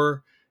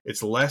more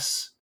it's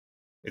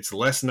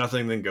less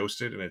nothing than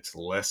Ghosted, and it's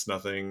less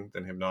nothing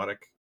than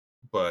Hypnotic,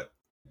 but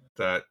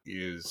that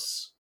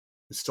is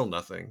it's still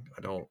nothing.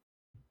 I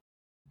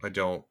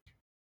don't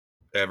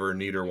ever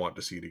need or want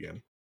to see it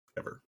again,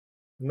 ever.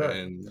 no,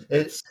 And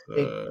it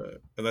it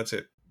and that's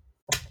it.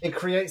 it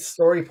creates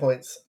story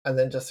points and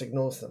then just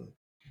ignores them.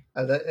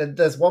 And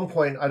there's one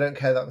point, I don't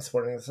care that I'm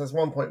spoiling this. There's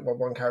one point where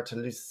one character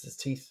loses his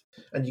teeth,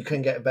 and you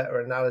couldn't get a better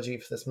analogy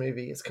for this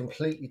movie. It's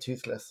completely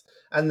toothless,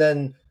 and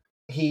then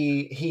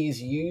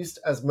he's used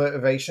as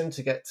motivation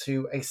to get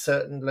to a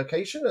certain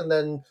location, and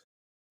then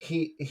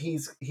he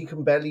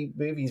can barely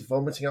move. He's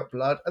vomiting up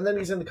blood, and then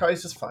he's in the car.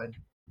 He's just fine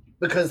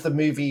because the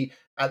movie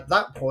at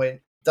that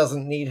point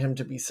doesn't need him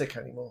to be sick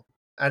anymore,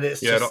 and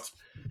it's Yeah, just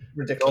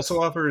it also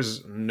ridiculous.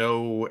 offers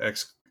no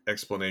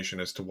explanation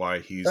as to why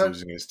he's No,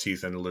 losing his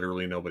teeth and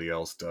literally nobody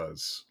else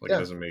does. Like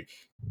yeah,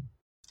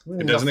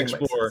 it doesn't nothing makes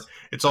explore. sense.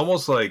 It's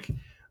almost like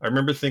I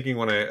remember thinking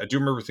I do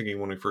remember thinking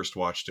when we first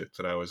watched it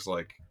that I was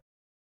like,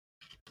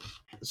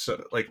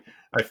 so like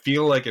I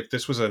feel like if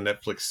this was a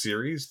Netflix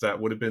series, that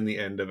would have been the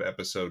end of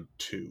episode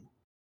 2.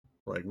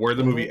 Like where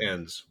the movie Mm-hmm.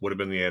 ends would have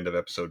been the end of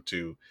episode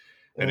 2,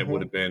 and it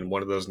would Mm-hmm. have been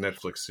one of those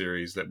Netflix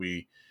series that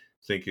we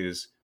think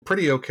is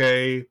pretty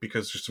okay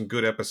because there's some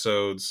good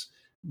episodes,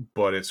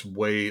 but it's it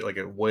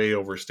way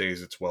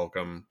overstays its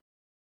welcome.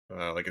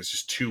 Like it's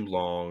just too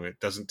long. It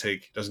doesn't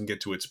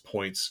get to its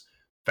points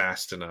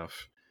fast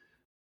enough.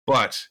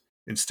 But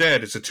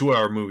instead, it's a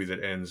 2-hour movie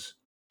that ends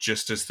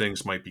just as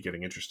things might be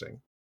getting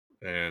interesting.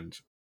 And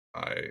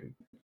I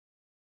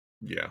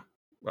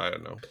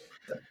don't know.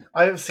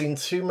 I have seen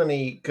too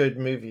many good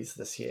movies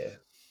this year,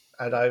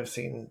 and I've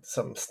seen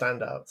some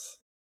standouts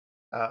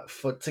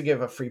to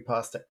give a free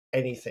pass to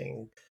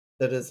anything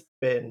that has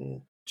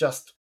been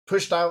just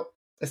pushed out.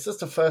 It's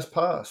just a first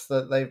pass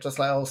that they've just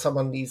like, oh,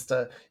 someone needs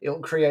to. It'll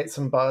create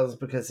some buzz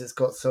because it's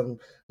got some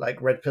like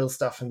red pill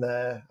stuff in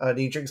there. And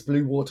he drinks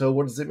blue water.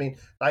 What does it mean?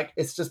 Like,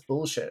 it's just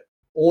bullshit.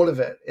 All of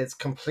it. It's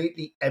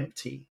completely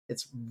empty.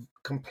 It's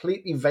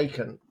completely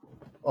vacant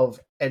of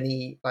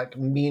any like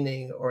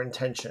meaning or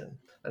intention,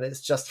 and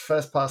it's just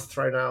first pass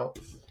thrown out.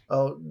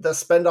 Oh, let's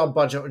spend our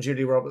budget on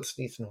Julie Roberts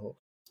and Ethan Hawke,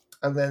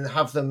 and then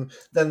have them.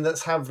 Then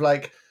let's have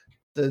like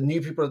the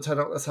new people that turn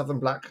up. Let's have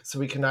them black, so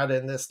we can add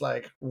in this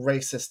like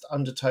racist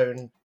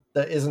undertone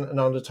that isn't an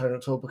undertone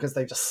at all because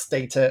they just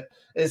state it.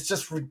 It's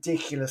just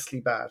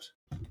ridiculously bad.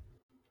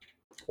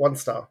 1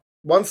 star.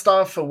 1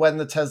 star for when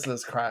the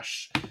Teslas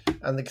crash,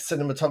 and the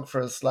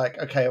cinematographer's like,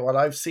 okay, well,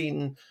 I've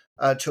seen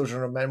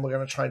Children of Men. We're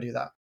going to try and do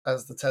that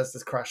as the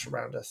Teslas crash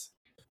around us.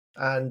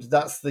 And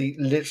that's the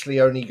literally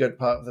only good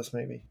part of this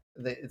movie.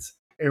 It's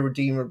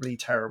irredeemably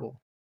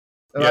terrible.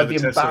 And Yeah, I'd be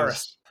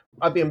embarrassed.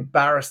 I'd be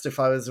embarrassed if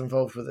I was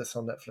involved with this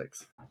on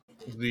Netflix.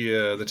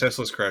 The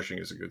Tesla's crashing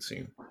is a good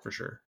scene for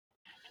sure.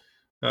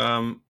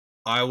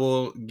 I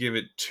will give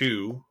it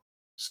 2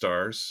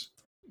 stars.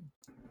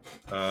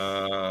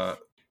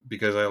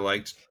 Because I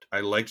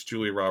liked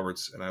Julia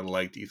Roberts and I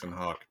liked Ethan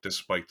Hawke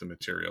despite the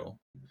material.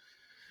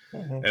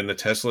 Mm-hmm. And the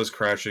Tesla is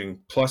crashing.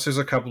 Plus, there's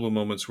a couple of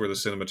moments where the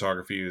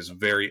cinematography is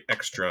very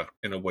extra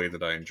in a way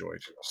that I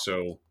enjoyed.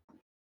 So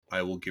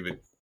I will give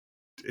it.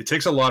 It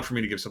takes a lot for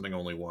me to give something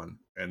only 1,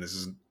 and this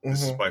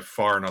is by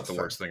far not the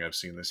worst thing I've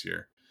seen this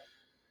year.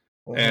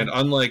 Mm-hmm. And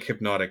unlike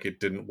Hypnotic, it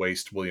didn't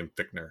waste William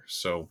Fichtner,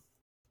 so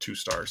 2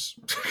 stars.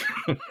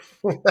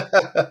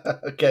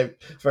 Okay,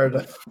 fair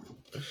enough.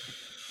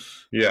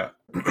 Yeah.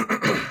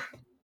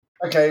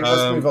 Okay,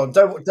 let's move on.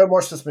 Don't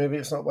watch this movie.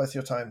 It's not worth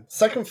your time.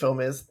 Second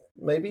film is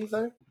maybe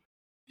though.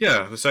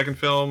 Yeah, the second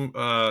film.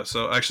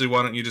 So actually,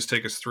 why don't you just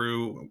take us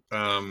through?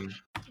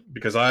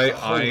 Because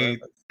I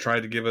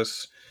tried to give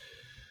us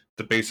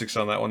the basics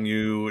on that one.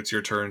 It's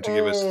your turn to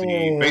give us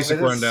the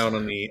basic rundown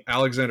on the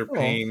Alexander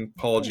Payne,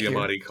 Paul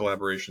Giamatti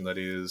collaboration that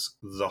is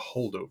The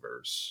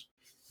Holdovers.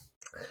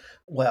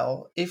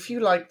 Well, if you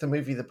like the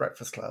movie The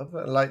Breakfast Club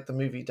and like the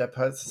movie Dead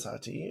Poets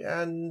Society,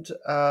 and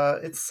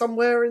it's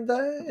somewhere in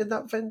there in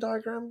that Venn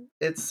diagram,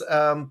 it's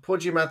Paul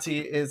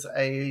Giamatti is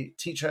a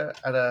teacher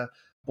at a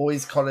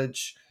boys'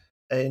 college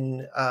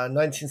in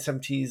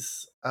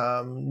 1970s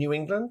New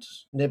England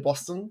near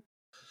Boston,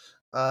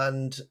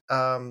 and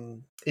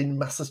in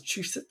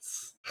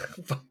Massachusetts.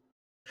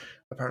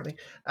 Apparently,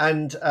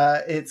 and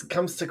it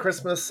comes to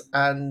Christmas,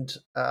 and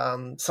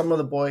some of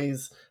the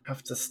boys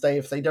have to stay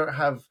if they don't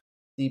have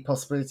the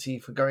possibility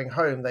for going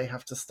home. They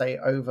have to stay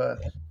over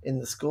in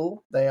the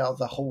school. They are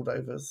the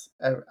holdovers,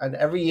 and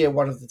every year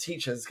one of the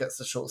teachers gets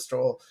the short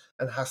straw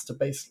and has to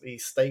basically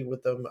stay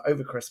with them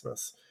over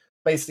Christmas,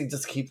 basically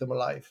just to keep them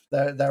alive.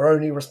 Their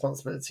only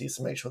responsibility is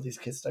to make sure these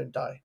kids don't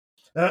die,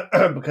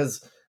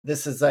 because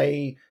this is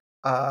a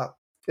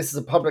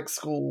public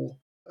school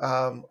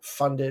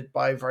funded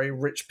by very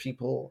rich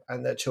people,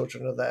 and their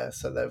children are there,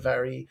 so they're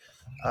very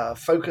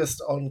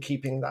focused on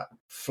keeping that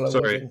flow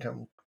of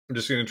income. I'm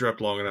just going to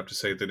interrupt long enough to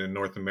say that in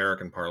North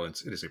American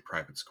parlance, it is a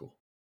private school.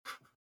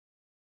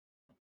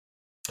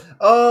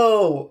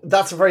 Oh,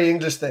 that's a very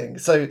English thing.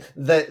 So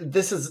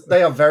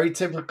they are very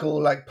typical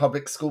like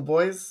public school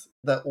boys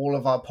that all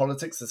of our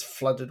politics is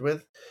flooded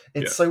with.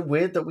 It's so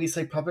weird that we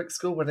say public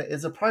school when it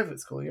is a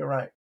private school. You're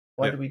right.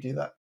 Why do we do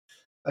that?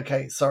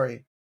 Okay,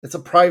 sorry. It's a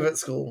private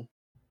school.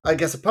 I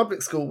guess a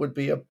public school would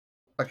be a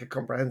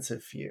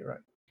comprehensive for you, right?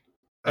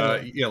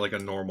 Anyway. Yeah, like a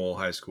normal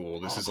high school.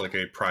 This is like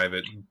a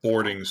private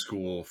boarding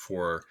school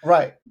for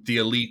the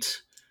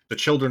elite, the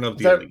children of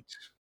the elite.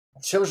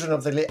 Children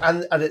of the elite,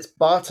 and it's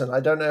Barton. I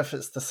don't know if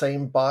it's the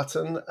same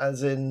Barton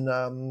as in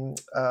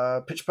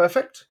Pitch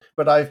Perfect,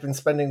 but I've been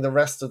spending the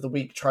rest of the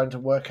week trying to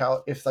work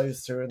out if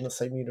those two are in the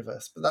same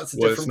universe. But that's a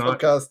different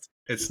podcast.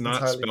 It's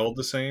not spelled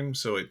the same,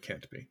 so it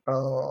can't be.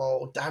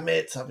 Oh, damn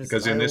it!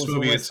 Because in this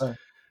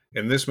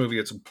movie,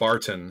 it's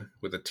Barton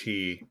with a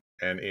T,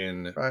 and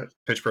in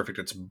Pitch Perfect,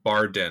 it's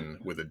Barden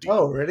with a D.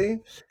 Oh,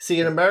 really? See,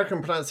 in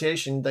American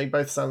pronunciation, they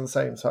both sound the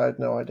same, so I had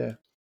no idea.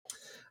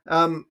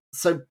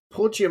 So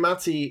Paul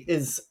Giamatti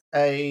is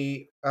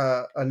a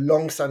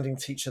long-standing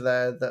teacher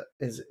there that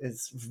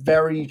is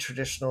very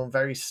traditional and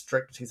very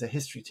strict. He's a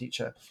history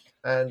teacher,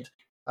 and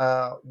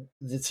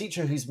the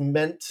teacher who's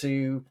meant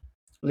to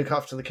look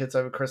after the kids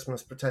over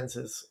Christmas pretends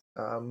his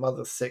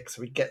mother's sick,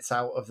 so he gets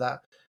out of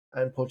that.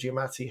 And Paul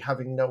Giamatti,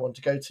 having no one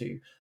to go to,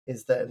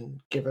 is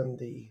then given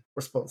the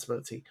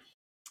responsibility.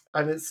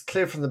 And it's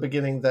clear from the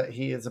beginning that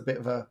he is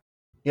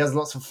he has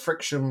lots of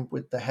friction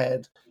with the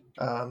head.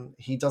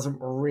 He doesn't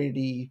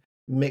really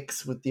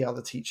mix with the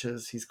other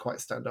teachers. He's quite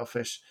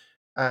standoffish.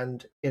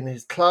 And in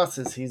his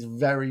classes, he's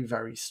very,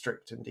 very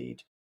strict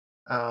indeed.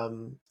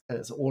 and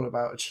it's all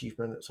about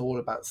achievement. It's all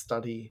about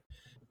study,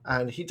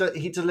 and he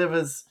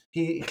delivers.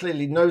 He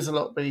clearly knows a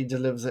lot, but he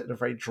delivers it in a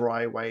very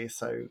dry way.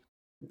 So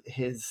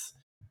his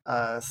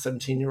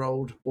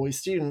 17-year-old boy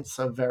students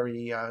are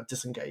very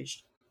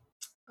disengaged.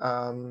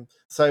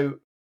 So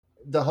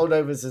the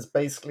Holdovers is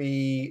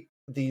basically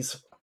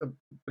these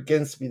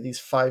begins to be these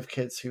 5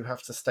 kids who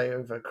have to stay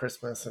over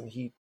Christmas, and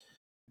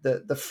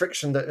the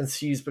friction that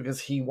ensues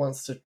because he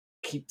wants to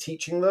keep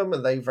teaching them,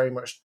 and they very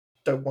much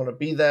don't want to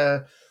be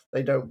there.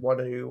 They don't want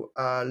to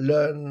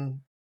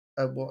learn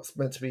what's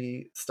meant to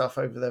be stuff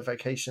over their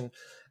vacation,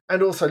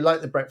 and also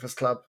like the Breakfast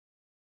Club,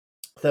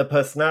 their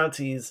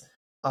personalities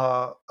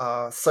are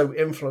so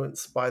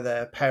influenced by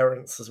their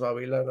parents as well.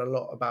 We learn a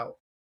lot about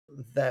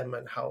them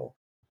and how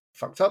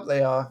fucked up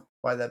they are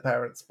by their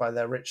parents, by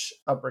their rich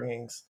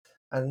upbringings,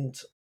 and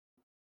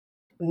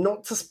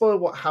not to spoil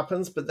what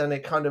happens, but then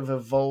it kind of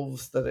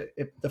evolves that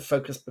the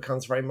focus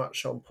becomes very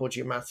much on Paul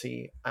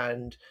Giamatti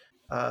and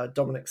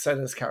Dominic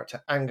Senna's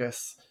character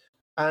Angus,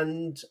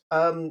 and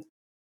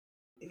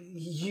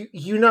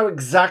you know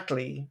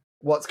exactly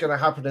what's going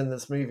to happen in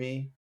this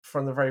movie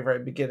from the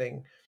very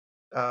beginning.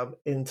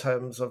 In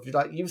terms of,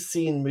 like, you've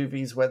seen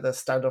movies where the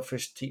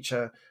standoffish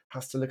teacher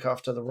has to look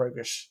after the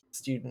roguish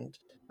student,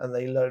 and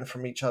they learn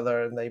from each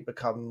other and they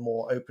become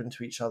more open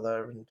to each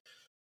other, and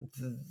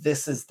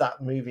this is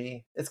that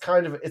movie. It's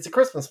a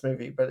Christmas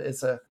movie, but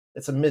it's a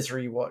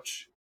misery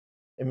watch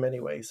in many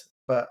ways.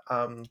 But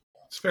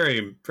it's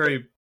very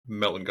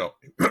melancholy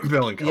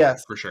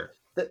yes, for sure.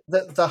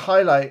 The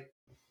highlight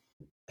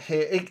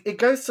here, it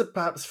goes to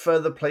perhaps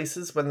further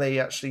places when they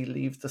actually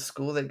leave the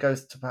school. It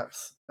goes to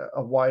perhaps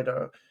a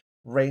wider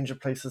range of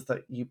places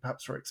that you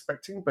perhaps were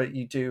expecting, but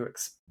you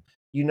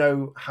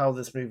know how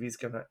this movie is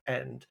going to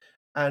end.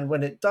 And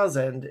when it does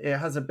end, it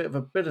has a bit of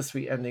a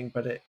bittersweet ending,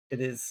 but it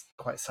is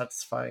quite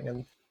satisfying.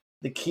 And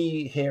the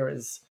key here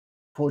is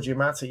Paul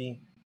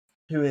Giamatti,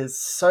 who is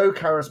so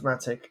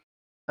charismatic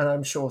and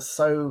I'm sure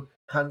so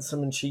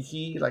handsome and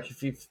cheeky. Like,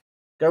 if you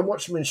go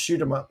watch him in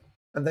Shoot 'Em Up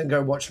and then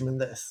go watch him in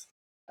this,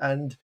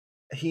 and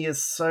he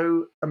is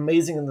so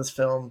amazing in this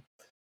film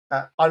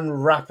at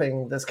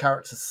unwrapping this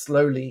character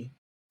slowly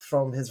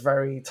from his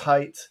very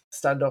tight,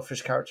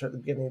 standoffish character at the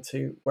beginning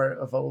to where it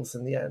evolves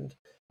in the end.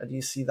 And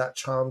you see that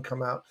charm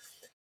come out.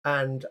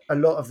 And a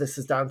lot of this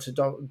is down to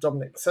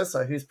Dominic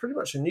Sessa, who's pretty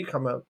much a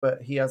newcomer,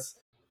 but he has,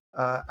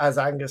 as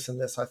Angus in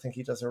this, I think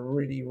he does a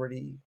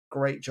really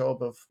great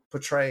job of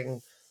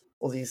portraying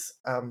all these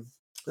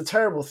the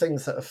terrible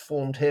things that have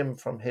formed him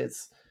from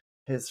his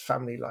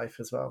family life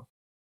as well.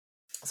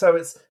 So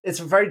it's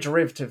a very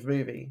derivative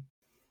movie.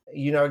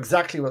 You know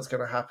exactly what's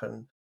going to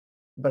happen,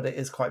 but it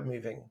is quite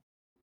moving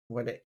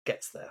when it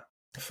gets there.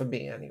 For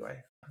me,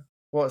 anyway.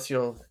 What's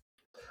your?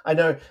 I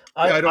know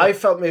I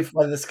felt moved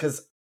by this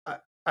because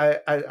I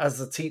as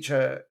a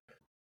teacher,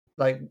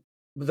 like,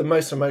 the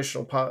most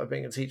emotional part of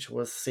being a teacher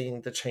was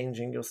seeing the change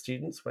in your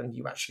students when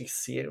you actually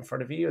see it in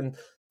front of you, and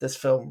this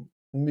film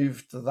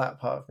moved that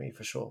part of me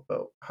for sure.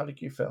 But how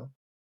did you feel?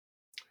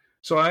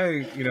 So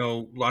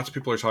lots of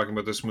people are talking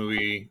about this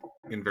movie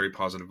in very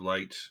positive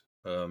light,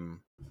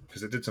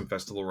 because it did some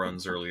festival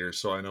runs earlier.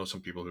 So I know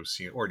some people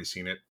who've already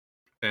seen it,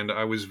 and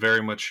I was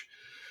very much,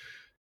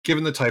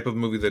 given the type of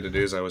movie that it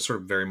is, I was sort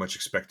of very much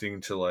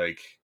expecting to like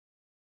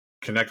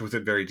connect with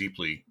it very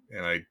deeply,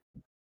 and I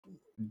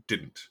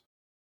didn't.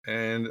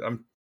 And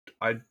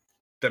I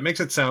that makes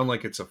it sound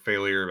like it's a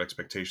failure of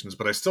expectations,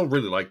 but I still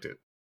really liked it.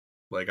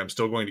 Like, I'm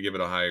still going to give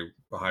it a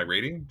high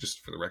rating,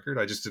 just for the record.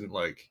 I just didn't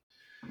like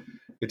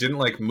it. Didn't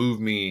like move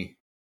me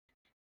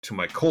to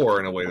my core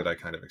in a way that I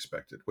kind of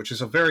expected, which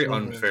is a very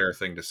unfair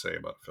thing to say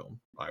about film,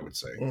 I would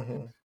say.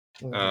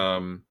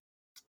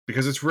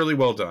 Because it's really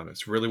well done.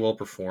 It's really well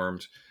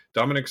performed.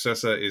 Dominic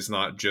Sessa is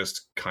not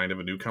just kind of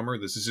a newcomer.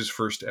 This is his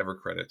first ever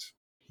credit.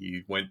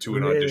 He went to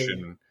an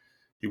audition.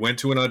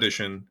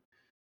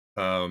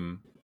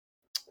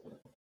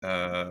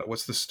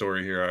 What's the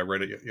story here? I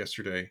read it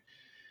yesterday.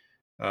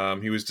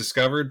 He was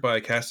discovered by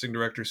casting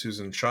director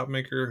Susan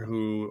Shopmaker,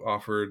 who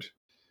offered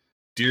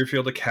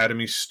Deerfield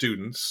Academy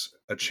students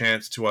a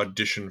chance to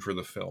audition for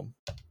the film,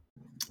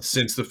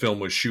 since the film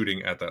was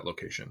shooting at that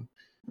location.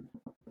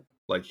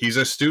 Like, he's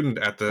a student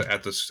at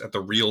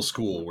the real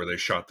school where they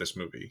shot this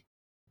movie.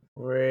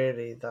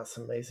 Really, that's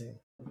amazing.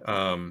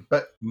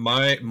 But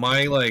my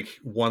like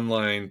one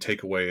line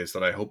takeaway is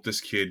that I hope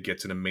this kid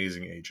gets an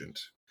amazing agent,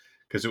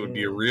 because it would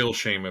be a real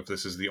shame if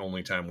this is the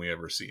only time we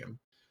ever see him.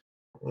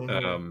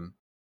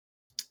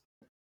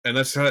 And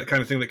that's the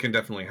kind of thing that can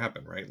definitely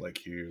happen, right?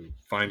 Like, you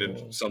find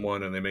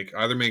someone and they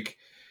either make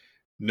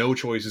no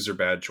choices or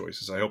bad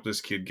choices. I hope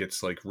this kid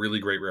gets like really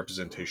great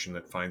representation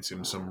that finds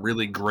him some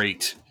really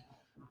great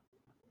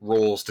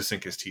roles to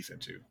sink his teeth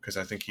into, because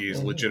I think he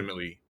is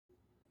legitimately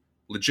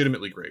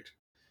great.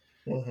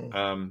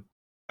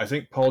 I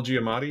think Paul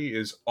Giamatti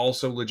is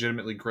also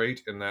legitimately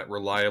great in that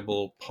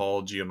reliable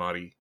Paul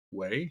Giamatti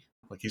way.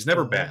 Like, he's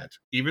never bad.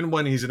 Even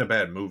when he's in a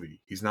bad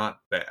movie, he's not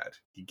bad.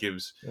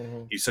 He's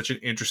such an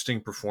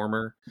interesting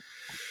performer,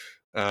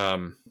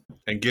 and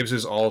gives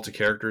his all to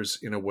characters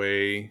in a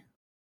way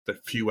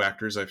that few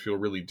actors I feel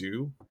really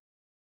do.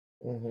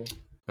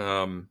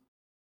 Mm-hmm.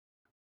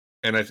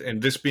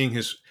 And this being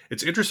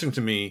it's interesting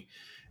to me.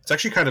 It's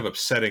actually kind of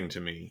upsetting to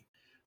me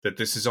that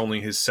this is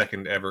only his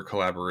second ever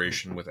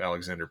collaboration with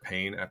Alexander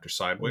Payne after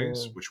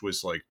Sideways, which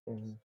was like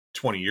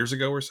 20 years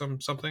ago or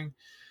something.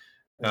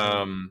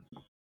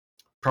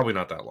 Probably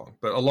not that long,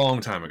 but a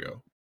long time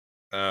ago.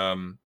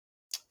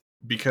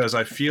 Because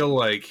I feel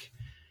like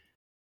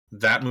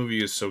that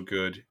movie is so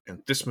good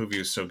and this movie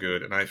is so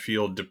good, and I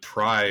feel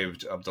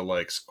deprived of the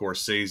like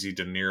Scorsese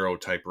De Niro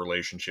type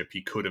relationship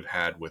he could have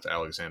had with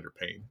Alexander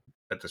Payne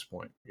at this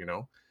point, you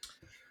know?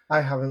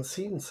 I haven't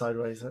seen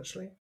Sideways,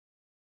 actually.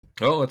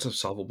 Oh, that's a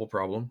solvable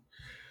problem.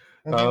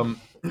 Mm-hmm.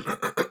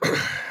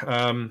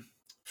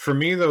 For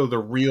me, though, the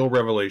real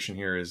revelation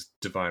here is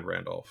Divine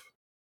Randolph,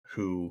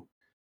 who.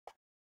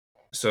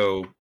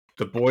 So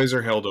the boys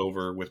are held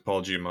over with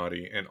Paul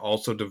Giamatti, and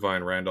also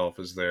Divine Randolph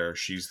is there.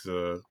 She's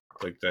the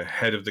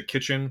head of the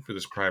kitchen for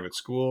this private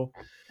school.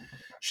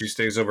 She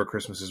stays over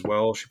Christmas as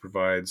well. She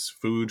provides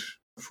food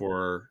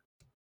for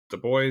the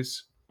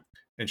boys,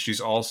 and she's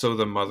also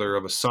the mother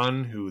of a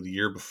son who the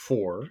year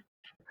before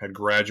had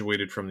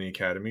graduated from the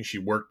academy. She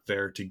worked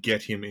there to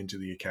get him into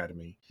the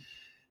academy.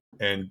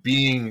 And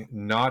being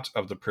not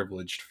of the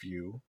privileged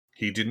few,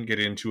 he didn't get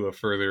into a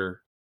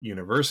further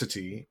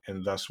university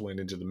and thus went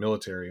into the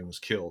military and was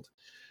killed.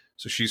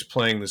 So she's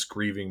playing this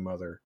grieving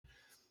mother.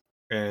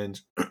 And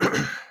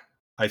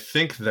I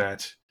think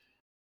that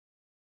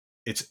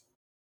it's,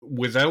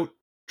 without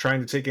trying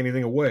to take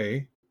anything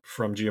away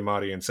from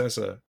Giamatti and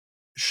Sessa,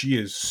 she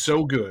is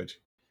so good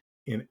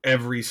in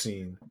every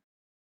scene.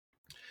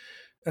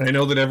 And I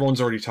know that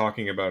everyone's already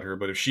talking about her,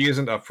 but if she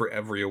isn't up for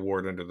every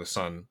award under the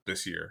sun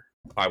this year,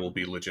 I will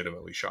be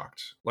legitimately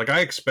shocked. Like, I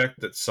expect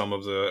that some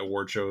of the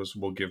award shows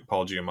will give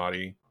Paul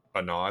Giamatti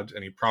a nod,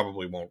 and he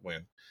probably won't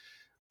win.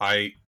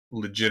 I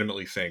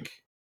legitimately think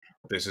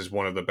this is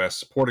one of the best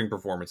supporting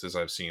performances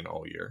I've seen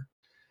all year,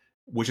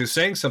 which is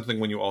saying something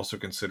when you also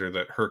consider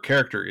that her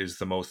character is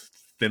the most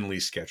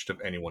thinly sketched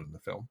of anyone in the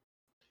film.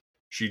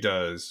 She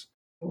does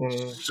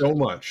so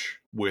much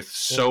with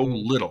so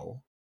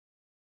little.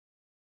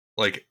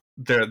 Like,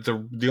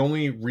 the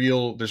only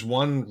real, there's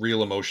one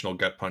real emotional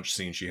gut punch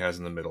scene she has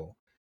in the middle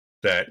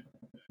that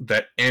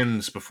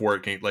ends before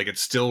it came. Like,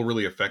 it's still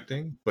really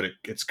affecting, but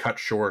it's cut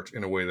short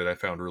in a way that I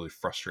found really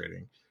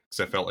frustrating,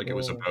 because I felt like it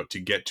was about to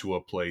get to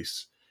a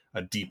place,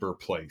 a deeper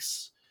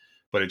place,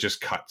 but it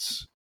just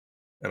cuts,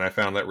 and I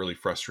found that really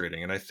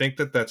frustrating. And I think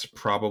that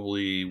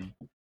probably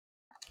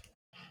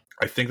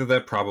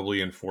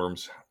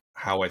informs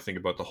how I think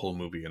about the whole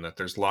movie, and that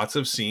there's lots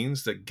of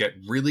scenes that get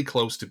really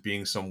close to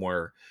being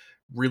somewhere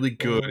really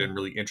good and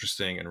really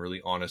interesting and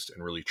really honest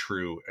and really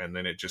true, and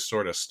then it just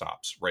sort of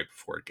stops right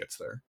before it gets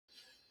there.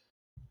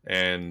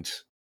 And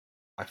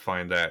I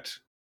find that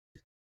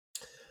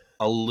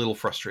a little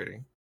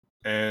frustrating.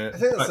 And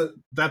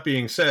that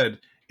being said,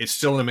 it's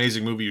still an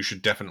amazing movie you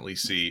should definitely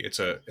see. It's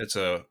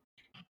a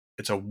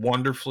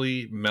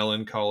wonderfully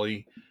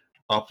melancholy,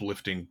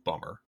 uplifting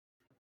bummer,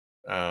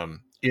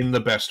 in the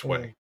best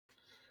way.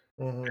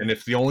 And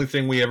if the only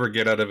thing we ever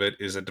get out of it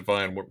is that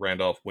Divine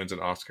Randolph wins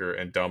an Oscar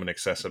and Dominic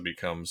Sessa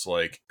becomes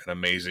like an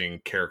amazing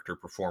character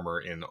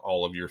performer in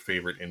all of your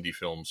favorite indie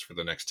films for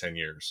the next 10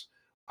 years,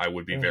 I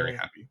would be very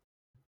happy.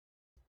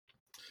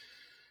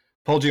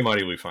 Paul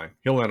Giamatti will be fine.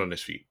 He'll land on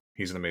his feet.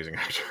 He's an amazing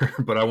actor.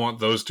 But I want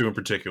those two in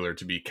particular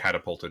to be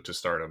catapulted to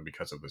stardom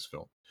because of this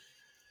film.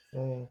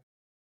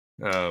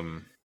 But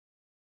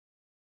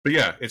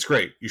yeah, it's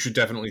great. You should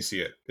definitely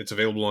see it. It's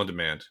available on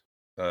demand.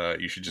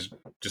 You should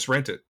just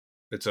rent it.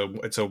 It's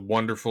a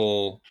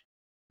wonderful,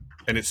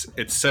 and it's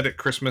set at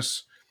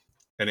Christmas,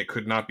 and it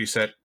could not be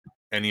set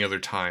any other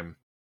time.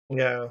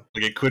 Yeah,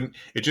 like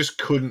it just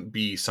couldn't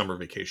be summer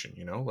vacation.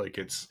 You know, like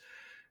it's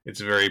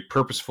very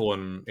purposeful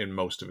in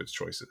most of its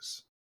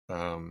choices,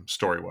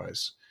 story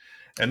wise.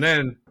 And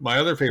then my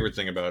other favorite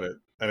thing about it,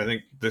 and I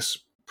think this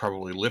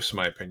probably lifts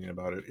my opinion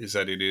about it, is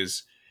that it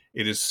is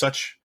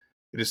such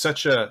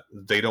a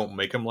they don't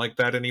make them like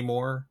that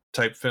anymore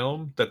type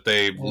film, that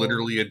they've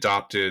literally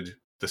adopted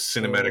the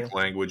cinematic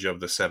language of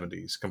the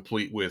 70s,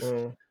 complete with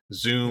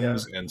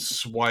zooms and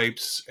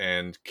swipes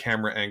and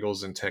camera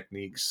angles and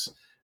techniques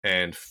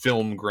and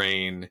film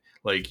grain.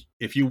 Like,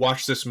 if you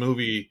watch this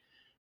movie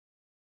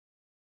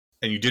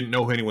and you didn't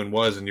know who anyone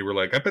was and you were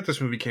like, I bet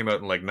this movie came out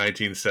in like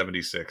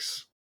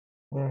 1976,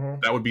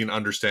 that would be an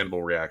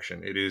understandable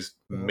reaction. It is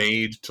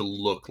made to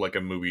look like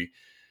a movie,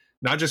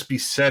 not just be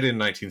set in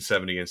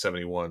 1970 and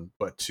 71,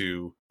 but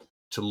to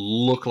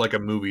look like a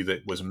movie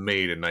that was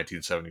made in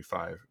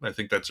 1975. I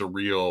think that's a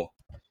real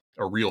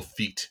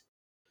feat,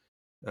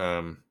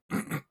 and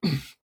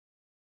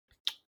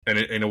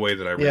in a way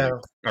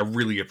that I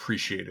really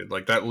appreciated,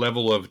 like that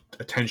level of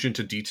attention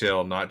to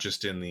detail, not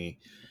just in the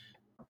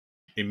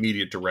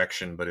immediate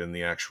direction, but in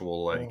the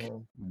actual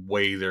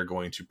way they're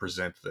going to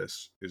present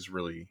this is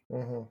really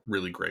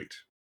really great.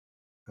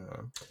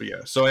 But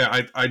yeah, so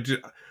yeah,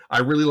 I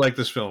really like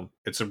this film.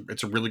 It's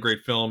a really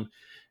great film.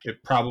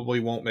 It probably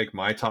won't make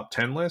my top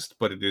 10 list,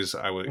 but it is.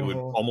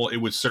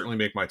 It would certainly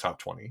make my top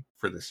 20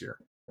 for this year.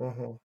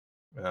 So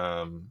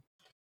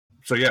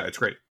yeah, it's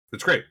great.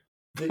 It's great.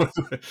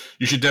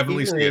 You should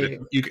definitely see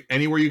it.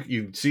 Anywhere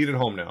you can see it at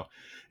home now.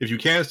 If you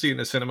can't see it in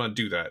a cinema,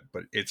 do that.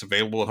 But it's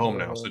available at home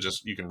now, so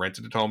just you can rent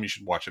it at home. You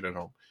should watch it at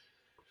home.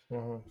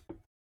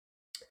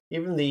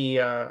 Even the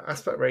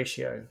aspect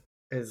ratio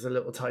is a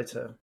little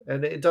tighter,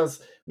 and it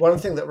does. One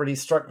thing that really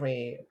struck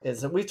me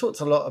is that we talked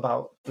a lot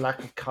about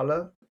lack of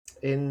color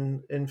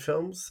in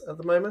films at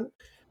the moment,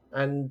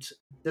 and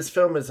this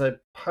film is a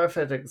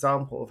perfect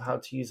example of how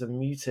to use a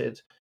muted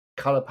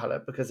color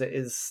palette, because it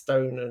is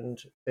stone and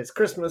it's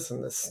Christmas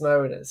and there's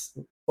snow and it's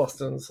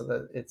Boston, so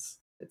that it's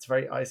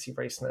very icy,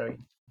 very snowy,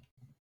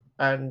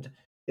 and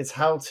it's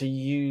how to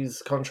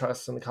use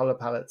contrast in the color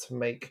palette to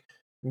make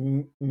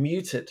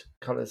muted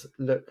colors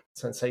look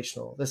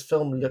sensational. This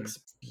film looks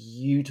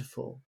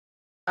beautiful,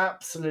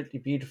 absolutely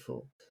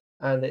beautiful,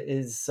 and it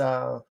is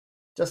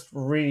just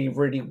really,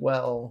 really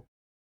well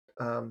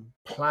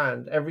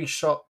planned. Every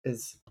shot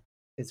is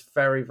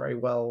very, very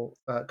well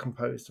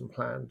composed and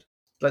planned.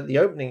 Like the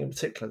opening in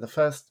particular, the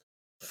first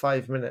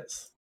 5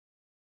 minutes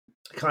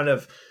kind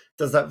of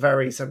does that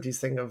very 70s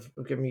thing of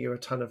giving you a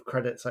ton of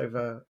credits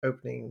over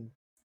opening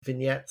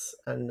vignettes,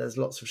 and there's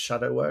lots of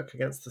shadow work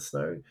against the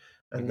snow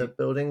and the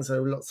buildings.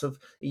 So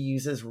he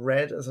uses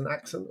red as an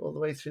accent all the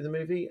way through the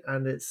movie,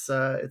 and it's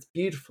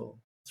beautiful.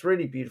 It's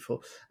really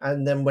beautiful.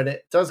 And then when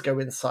it does go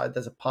inside,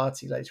 there's a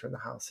party later in the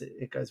house.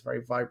 It goes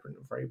very vibrant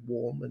and very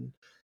warm, and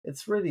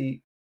it's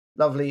really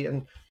lovely.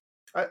 And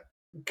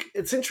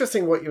it's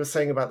interesting what you were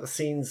saying about the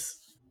scenes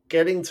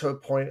getting to a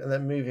point and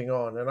then moving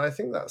on. And I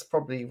think that's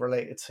probably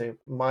related to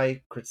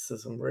my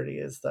criticism, really,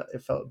 is that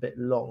it felt a bit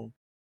long.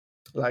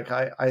 Like,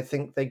 I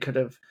think they could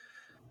have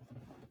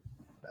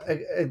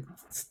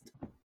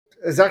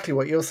exactly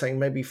what you're saying,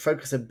 maybe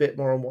focus a bit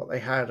more on what they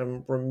had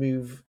and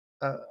remove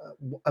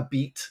a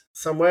beat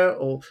somewhere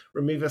or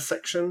remove a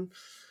section.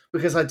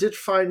 Because I did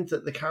find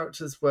that the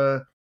characters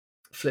were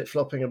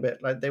flip-flopping a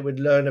bit. Like, they would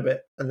learn a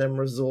bit and then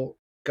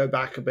go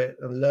back a bit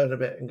and learn a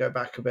bit and go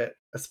back a bit,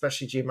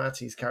 especially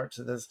Giamatti's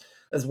character.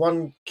 There's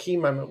one key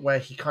moment where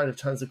he kind of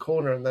turns a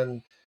corner and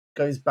then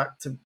goes back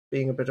to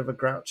being a bit of a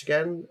grouch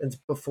again, and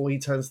before he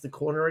turns the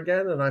corner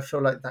again, and I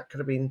feel like that could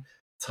have been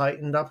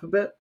tightened up a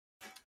bit.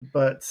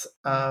 But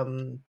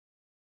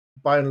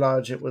by and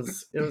large, it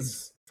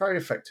was very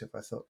effective,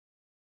 I thought.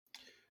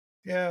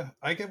 Yeah,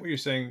 I get what you're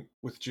saying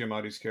with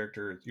Giamatti's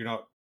character.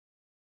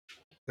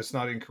 It's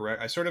not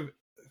incorrect. I sort of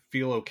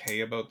feel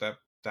okay about that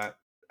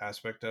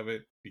aspect of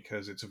it,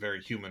 because it's a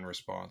very human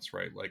response,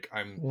 right? Like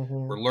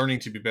we're learning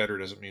to be better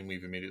doesn't mean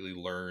we've immediately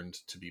learned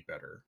to be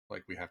better.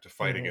 Like, we have to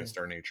fight against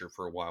our nature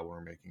for a while when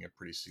we're making a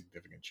pretty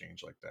significant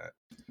change like that.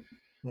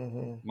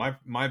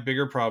 My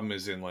bigger problem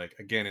is in, like,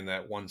 again, in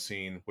that one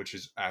scene, which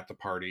is at the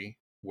party,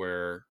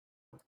 where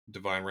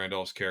Divine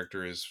Randolph's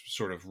character is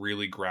sort of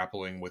really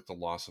grappling with the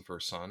loss of her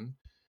son,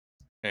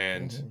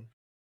 and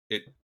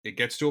it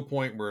gets to a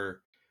point where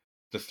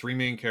the three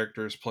main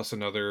characters plus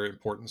another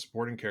important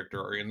supporting character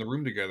are in the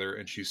room together,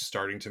 and she's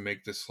starting to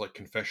make this, like,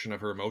 confession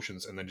of her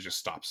emotions, and then it just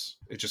stops.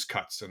 It just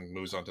cuts and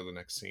moves on to the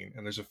next scene.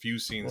 And there's a few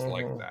scenes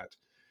like that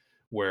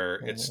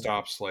where it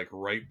stops, like,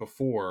 right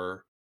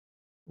before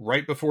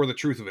the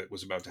truth of it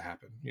was about to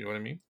happen. You know what I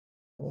mean?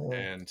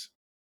 And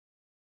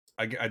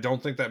I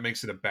don't think that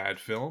makes it a bad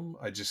film.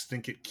 I just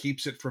think it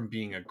keeps it from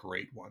being a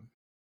great one.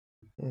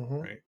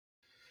 Right?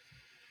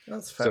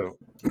 That's fair. So,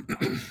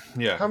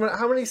 yeah. How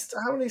many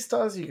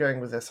stars are you going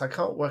with this? I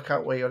can't work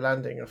out where you're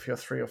landing, if you're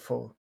 3 or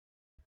 4.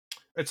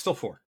 It's still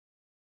 4.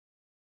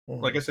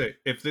 Like I say,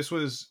 if this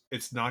was,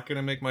 it's not going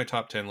to make my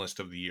top 10 list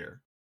of the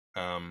year.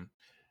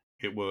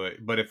 It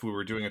would, but if we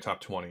were doing a top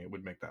 20, it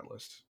would make that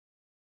list.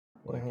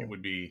 Like, it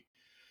would be.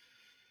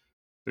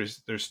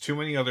 There's too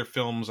many other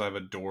films I've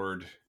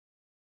adored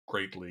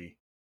greatly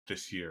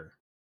this year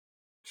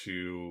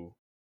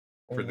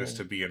for this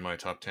to be in my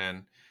top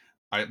 10.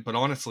 But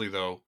honestly,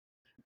 though,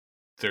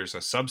 there's a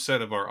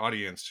subset of our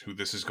audience who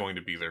this is going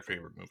to be their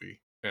favorite movie,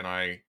 and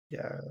I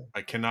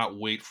cannot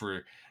wait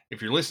for.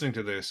 If you're listening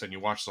to this and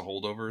you watch The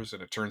Holdovers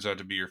and it turns out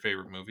to be your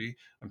favorite movie,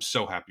 I'm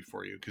so happy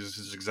for you, because this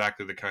is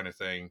exactly the kind of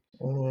thing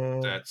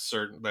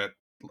that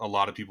a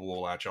lot of people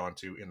will latch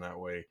onto in that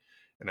way,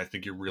 and I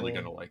think you're really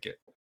going to like it.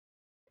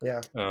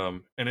 Yeah.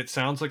 And it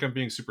sounds like I'm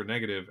being super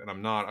negative, and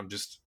I'm not. I'm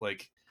just,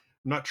 like,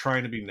 I'm not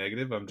trying to be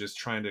negative. I'm just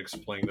trying to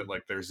explain that,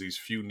 like, there's these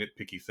few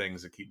nitpicky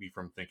things that keep me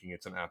from thinking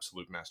it's an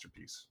absolute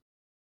masterpiece.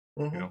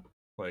 You know,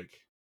 like,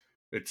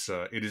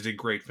 it is a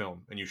great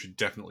film, and you should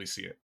definitely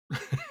see it.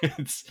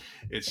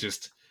 it's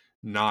just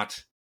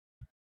not.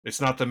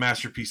 It's not the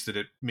masterpiece that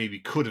it maybe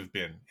could have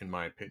been, in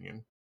my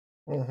opinion.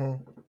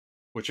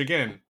 Which,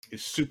 again,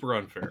 is super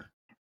unfair.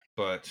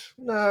 But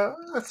no,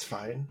 that's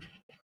fine.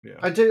 Yeah,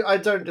 I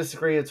don't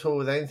disagree at all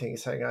with anything you're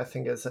saying. I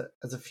think as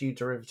a few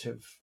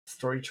derivative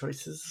story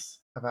choices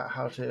about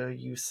how to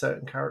use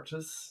certain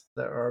characters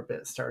that are a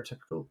bit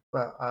stereotypical,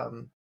 but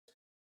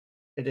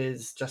It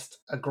is just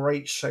a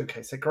great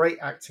showcase, a great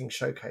acting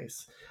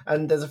showcase.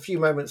 And there's a few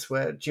moments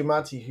where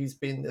Giamatti, who's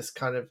been this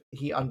kind of,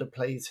 he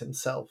underplays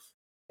himself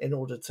in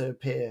order to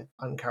appear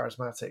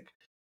uncharismatic.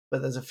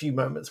 But there's a few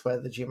moments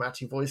where the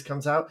Giamatti voice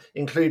comes out,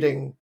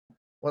 including,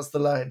 what's the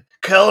line?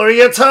 Curl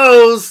your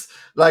toes!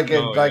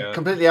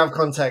 Completely out of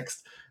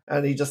context.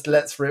 And he just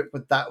lets rip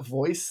with that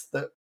voice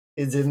that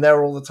is in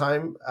there all the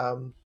time.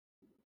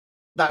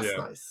 That's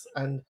nice.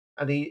 And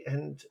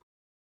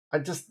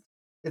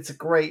it's a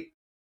great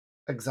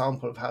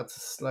example of how to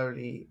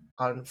slowly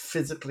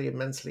physically and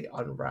mentally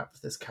unwrap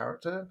this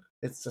character.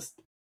 It's just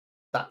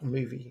that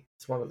movie.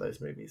 It's one of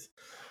those movies.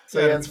 So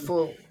it's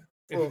full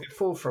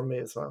from me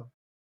as well.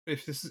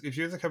 If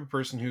you're the type of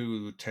person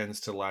who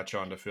tends to latch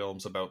on to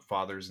films about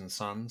fathers and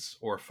sons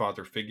or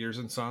father figures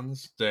and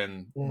sons,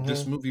 then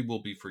this movie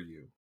will be for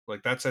you.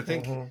 Like, that's, I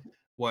think,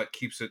 what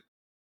keeps it,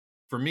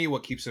 for me,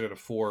 what keeps it at a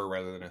 4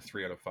 rather than a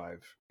 3 out of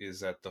 5 is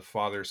that the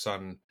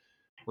father-son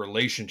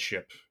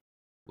relationship,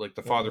 like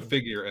the father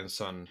figure and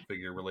son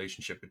figure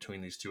relationship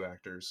between these two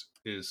actors,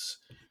 is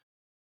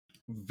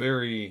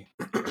very,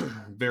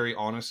 very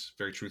honest,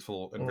 very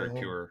truthful, and very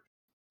pure,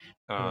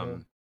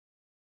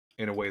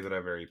 in a way that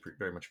I very,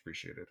 very much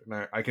appreciated.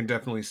 And I can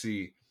definitely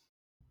see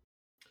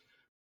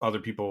other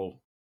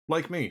people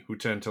like me who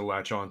tend to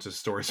latch on to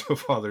stories of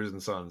fathers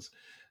and sons.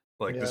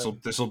 Like,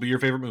 this will be your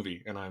favorite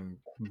movie, and I'm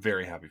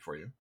very happy for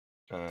you.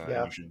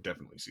 And you should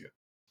definitely see it.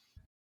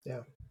 Yeah,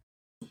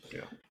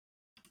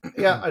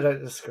 I don't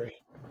disagree.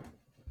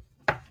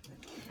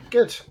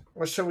 Good.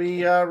 Well, shall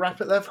we wrap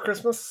it there for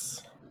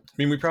Christmas? I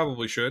mean, we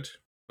probably should.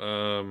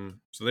 So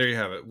there you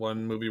have it.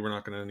 One movie we're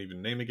not going to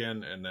even name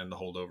again, and then the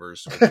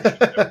Holdovers.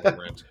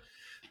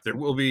 There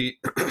will be,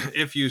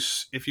 if you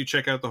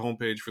check out the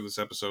homepage for this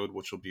episode,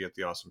 which will be at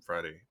the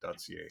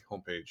awesomefriday.ca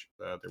homepage,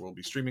 there will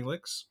be streaming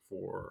links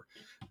for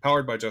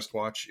Powered by Just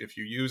Watch. If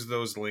you use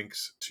those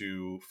links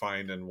to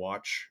find and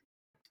watch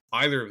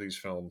either of these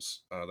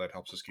films, that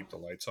helps us keep the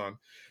lights on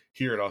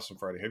here at Awesome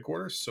Friday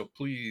headquarters. So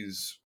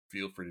please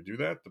feel free to do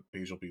that. The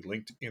page will be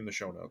linked in the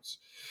show notes.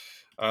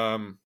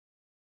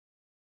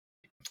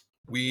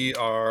 We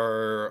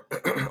are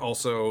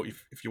also,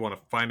 if you want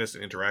to find us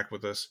and interact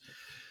with us,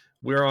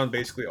 we're on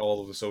basically all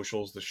of the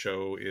socials. The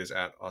show is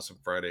at Awesome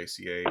Friday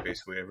CA,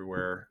 basically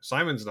everywhere.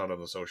 Simon's not on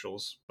the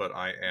socials, but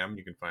I am.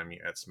 You can find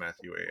me at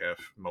SmatthewAF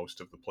most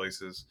of the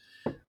places.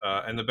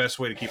 And the best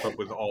way to keep up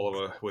with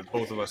with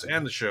both of us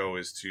and the show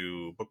is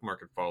to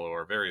bookmark and follow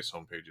our various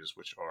homepages,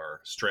 which are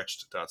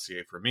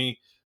stretched.ca for me,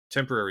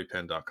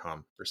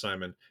 temporarypen.com for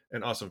Simon,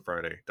 and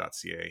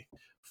awesomefriday.ca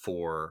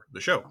for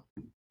the show.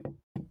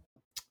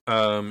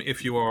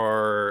 If you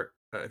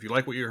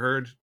like what you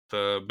heard,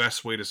 the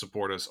best way to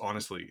support us,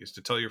 honestly, is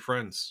to tell your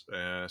friends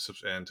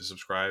and to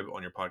subscribe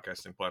on your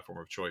podcasting platform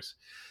of choice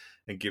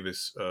and give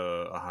us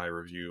a high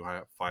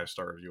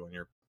 5-star review on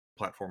your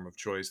platform of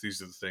choice.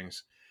 These are the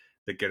things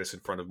that get us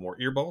in front of more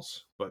earballs.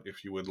 But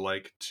if you would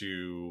like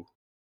to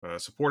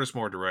support us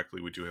more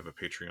directly, we do have a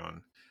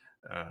Patreon.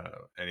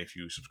 And if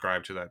you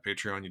subscribe to that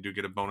Patreon, you do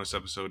get a bonus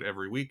episode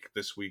every week.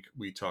 This week,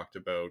 we talked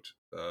about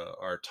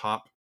our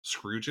top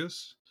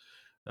Scrooges,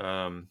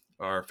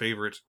 our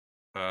favorite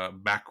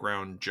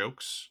background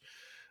jokes,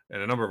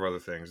 and a number of other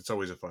things. It's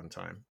always a fun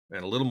time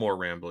and a little more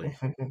rambly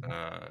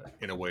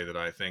in a way that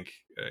I think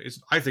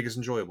is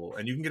enjoyable.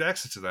 And you can get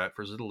access to that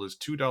for as little as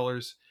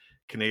 $2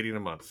 Canadian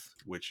a month,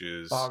 which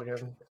is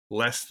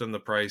less than the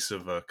price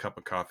of a cup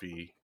of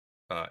coffee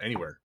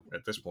anywhere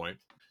at this point.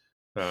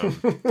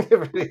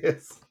 It really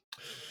is.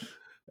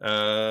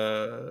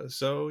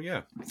 So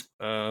yeah.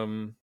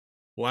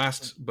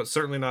 Last but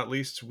certainly not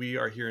least, we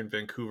are here in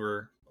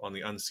Vancouver on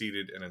the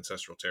unceded and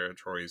ancestral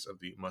territories of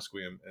the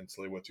Musqueam and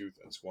Tsleil-Waututh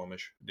and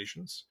Squamish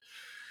nations.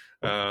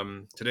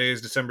 Today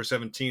is December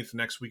 17th.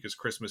 Next week is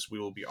Christmas. We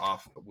will be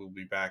off, but we'll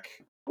be back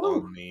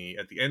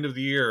at the end of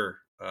the year,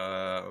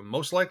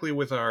 most likely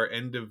with our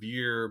end of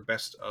year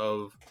best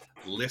of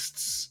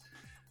lists,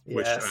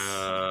 which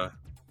we're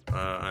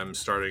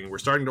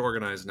starting to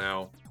organize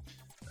now.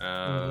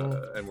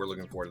 And we're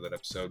looking forward to that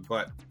episode.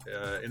 But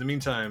in the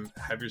meantime,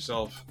 have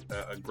yourself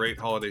a great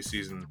holiday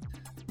season.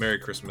 Merry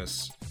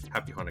Christmas,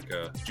 Happy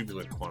Hanukkah,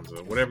 Jubilant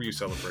Kwanzaa, whatever you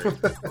celebrate.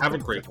 Have a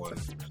great one.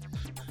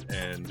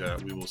 And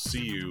we will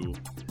see you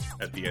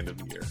at the end of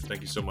the year.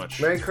 Thank you so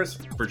much Merry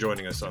Christmas for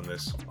joining us on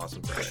this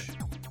awesome Friday.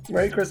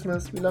 Merry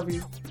Christmas. We love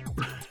you.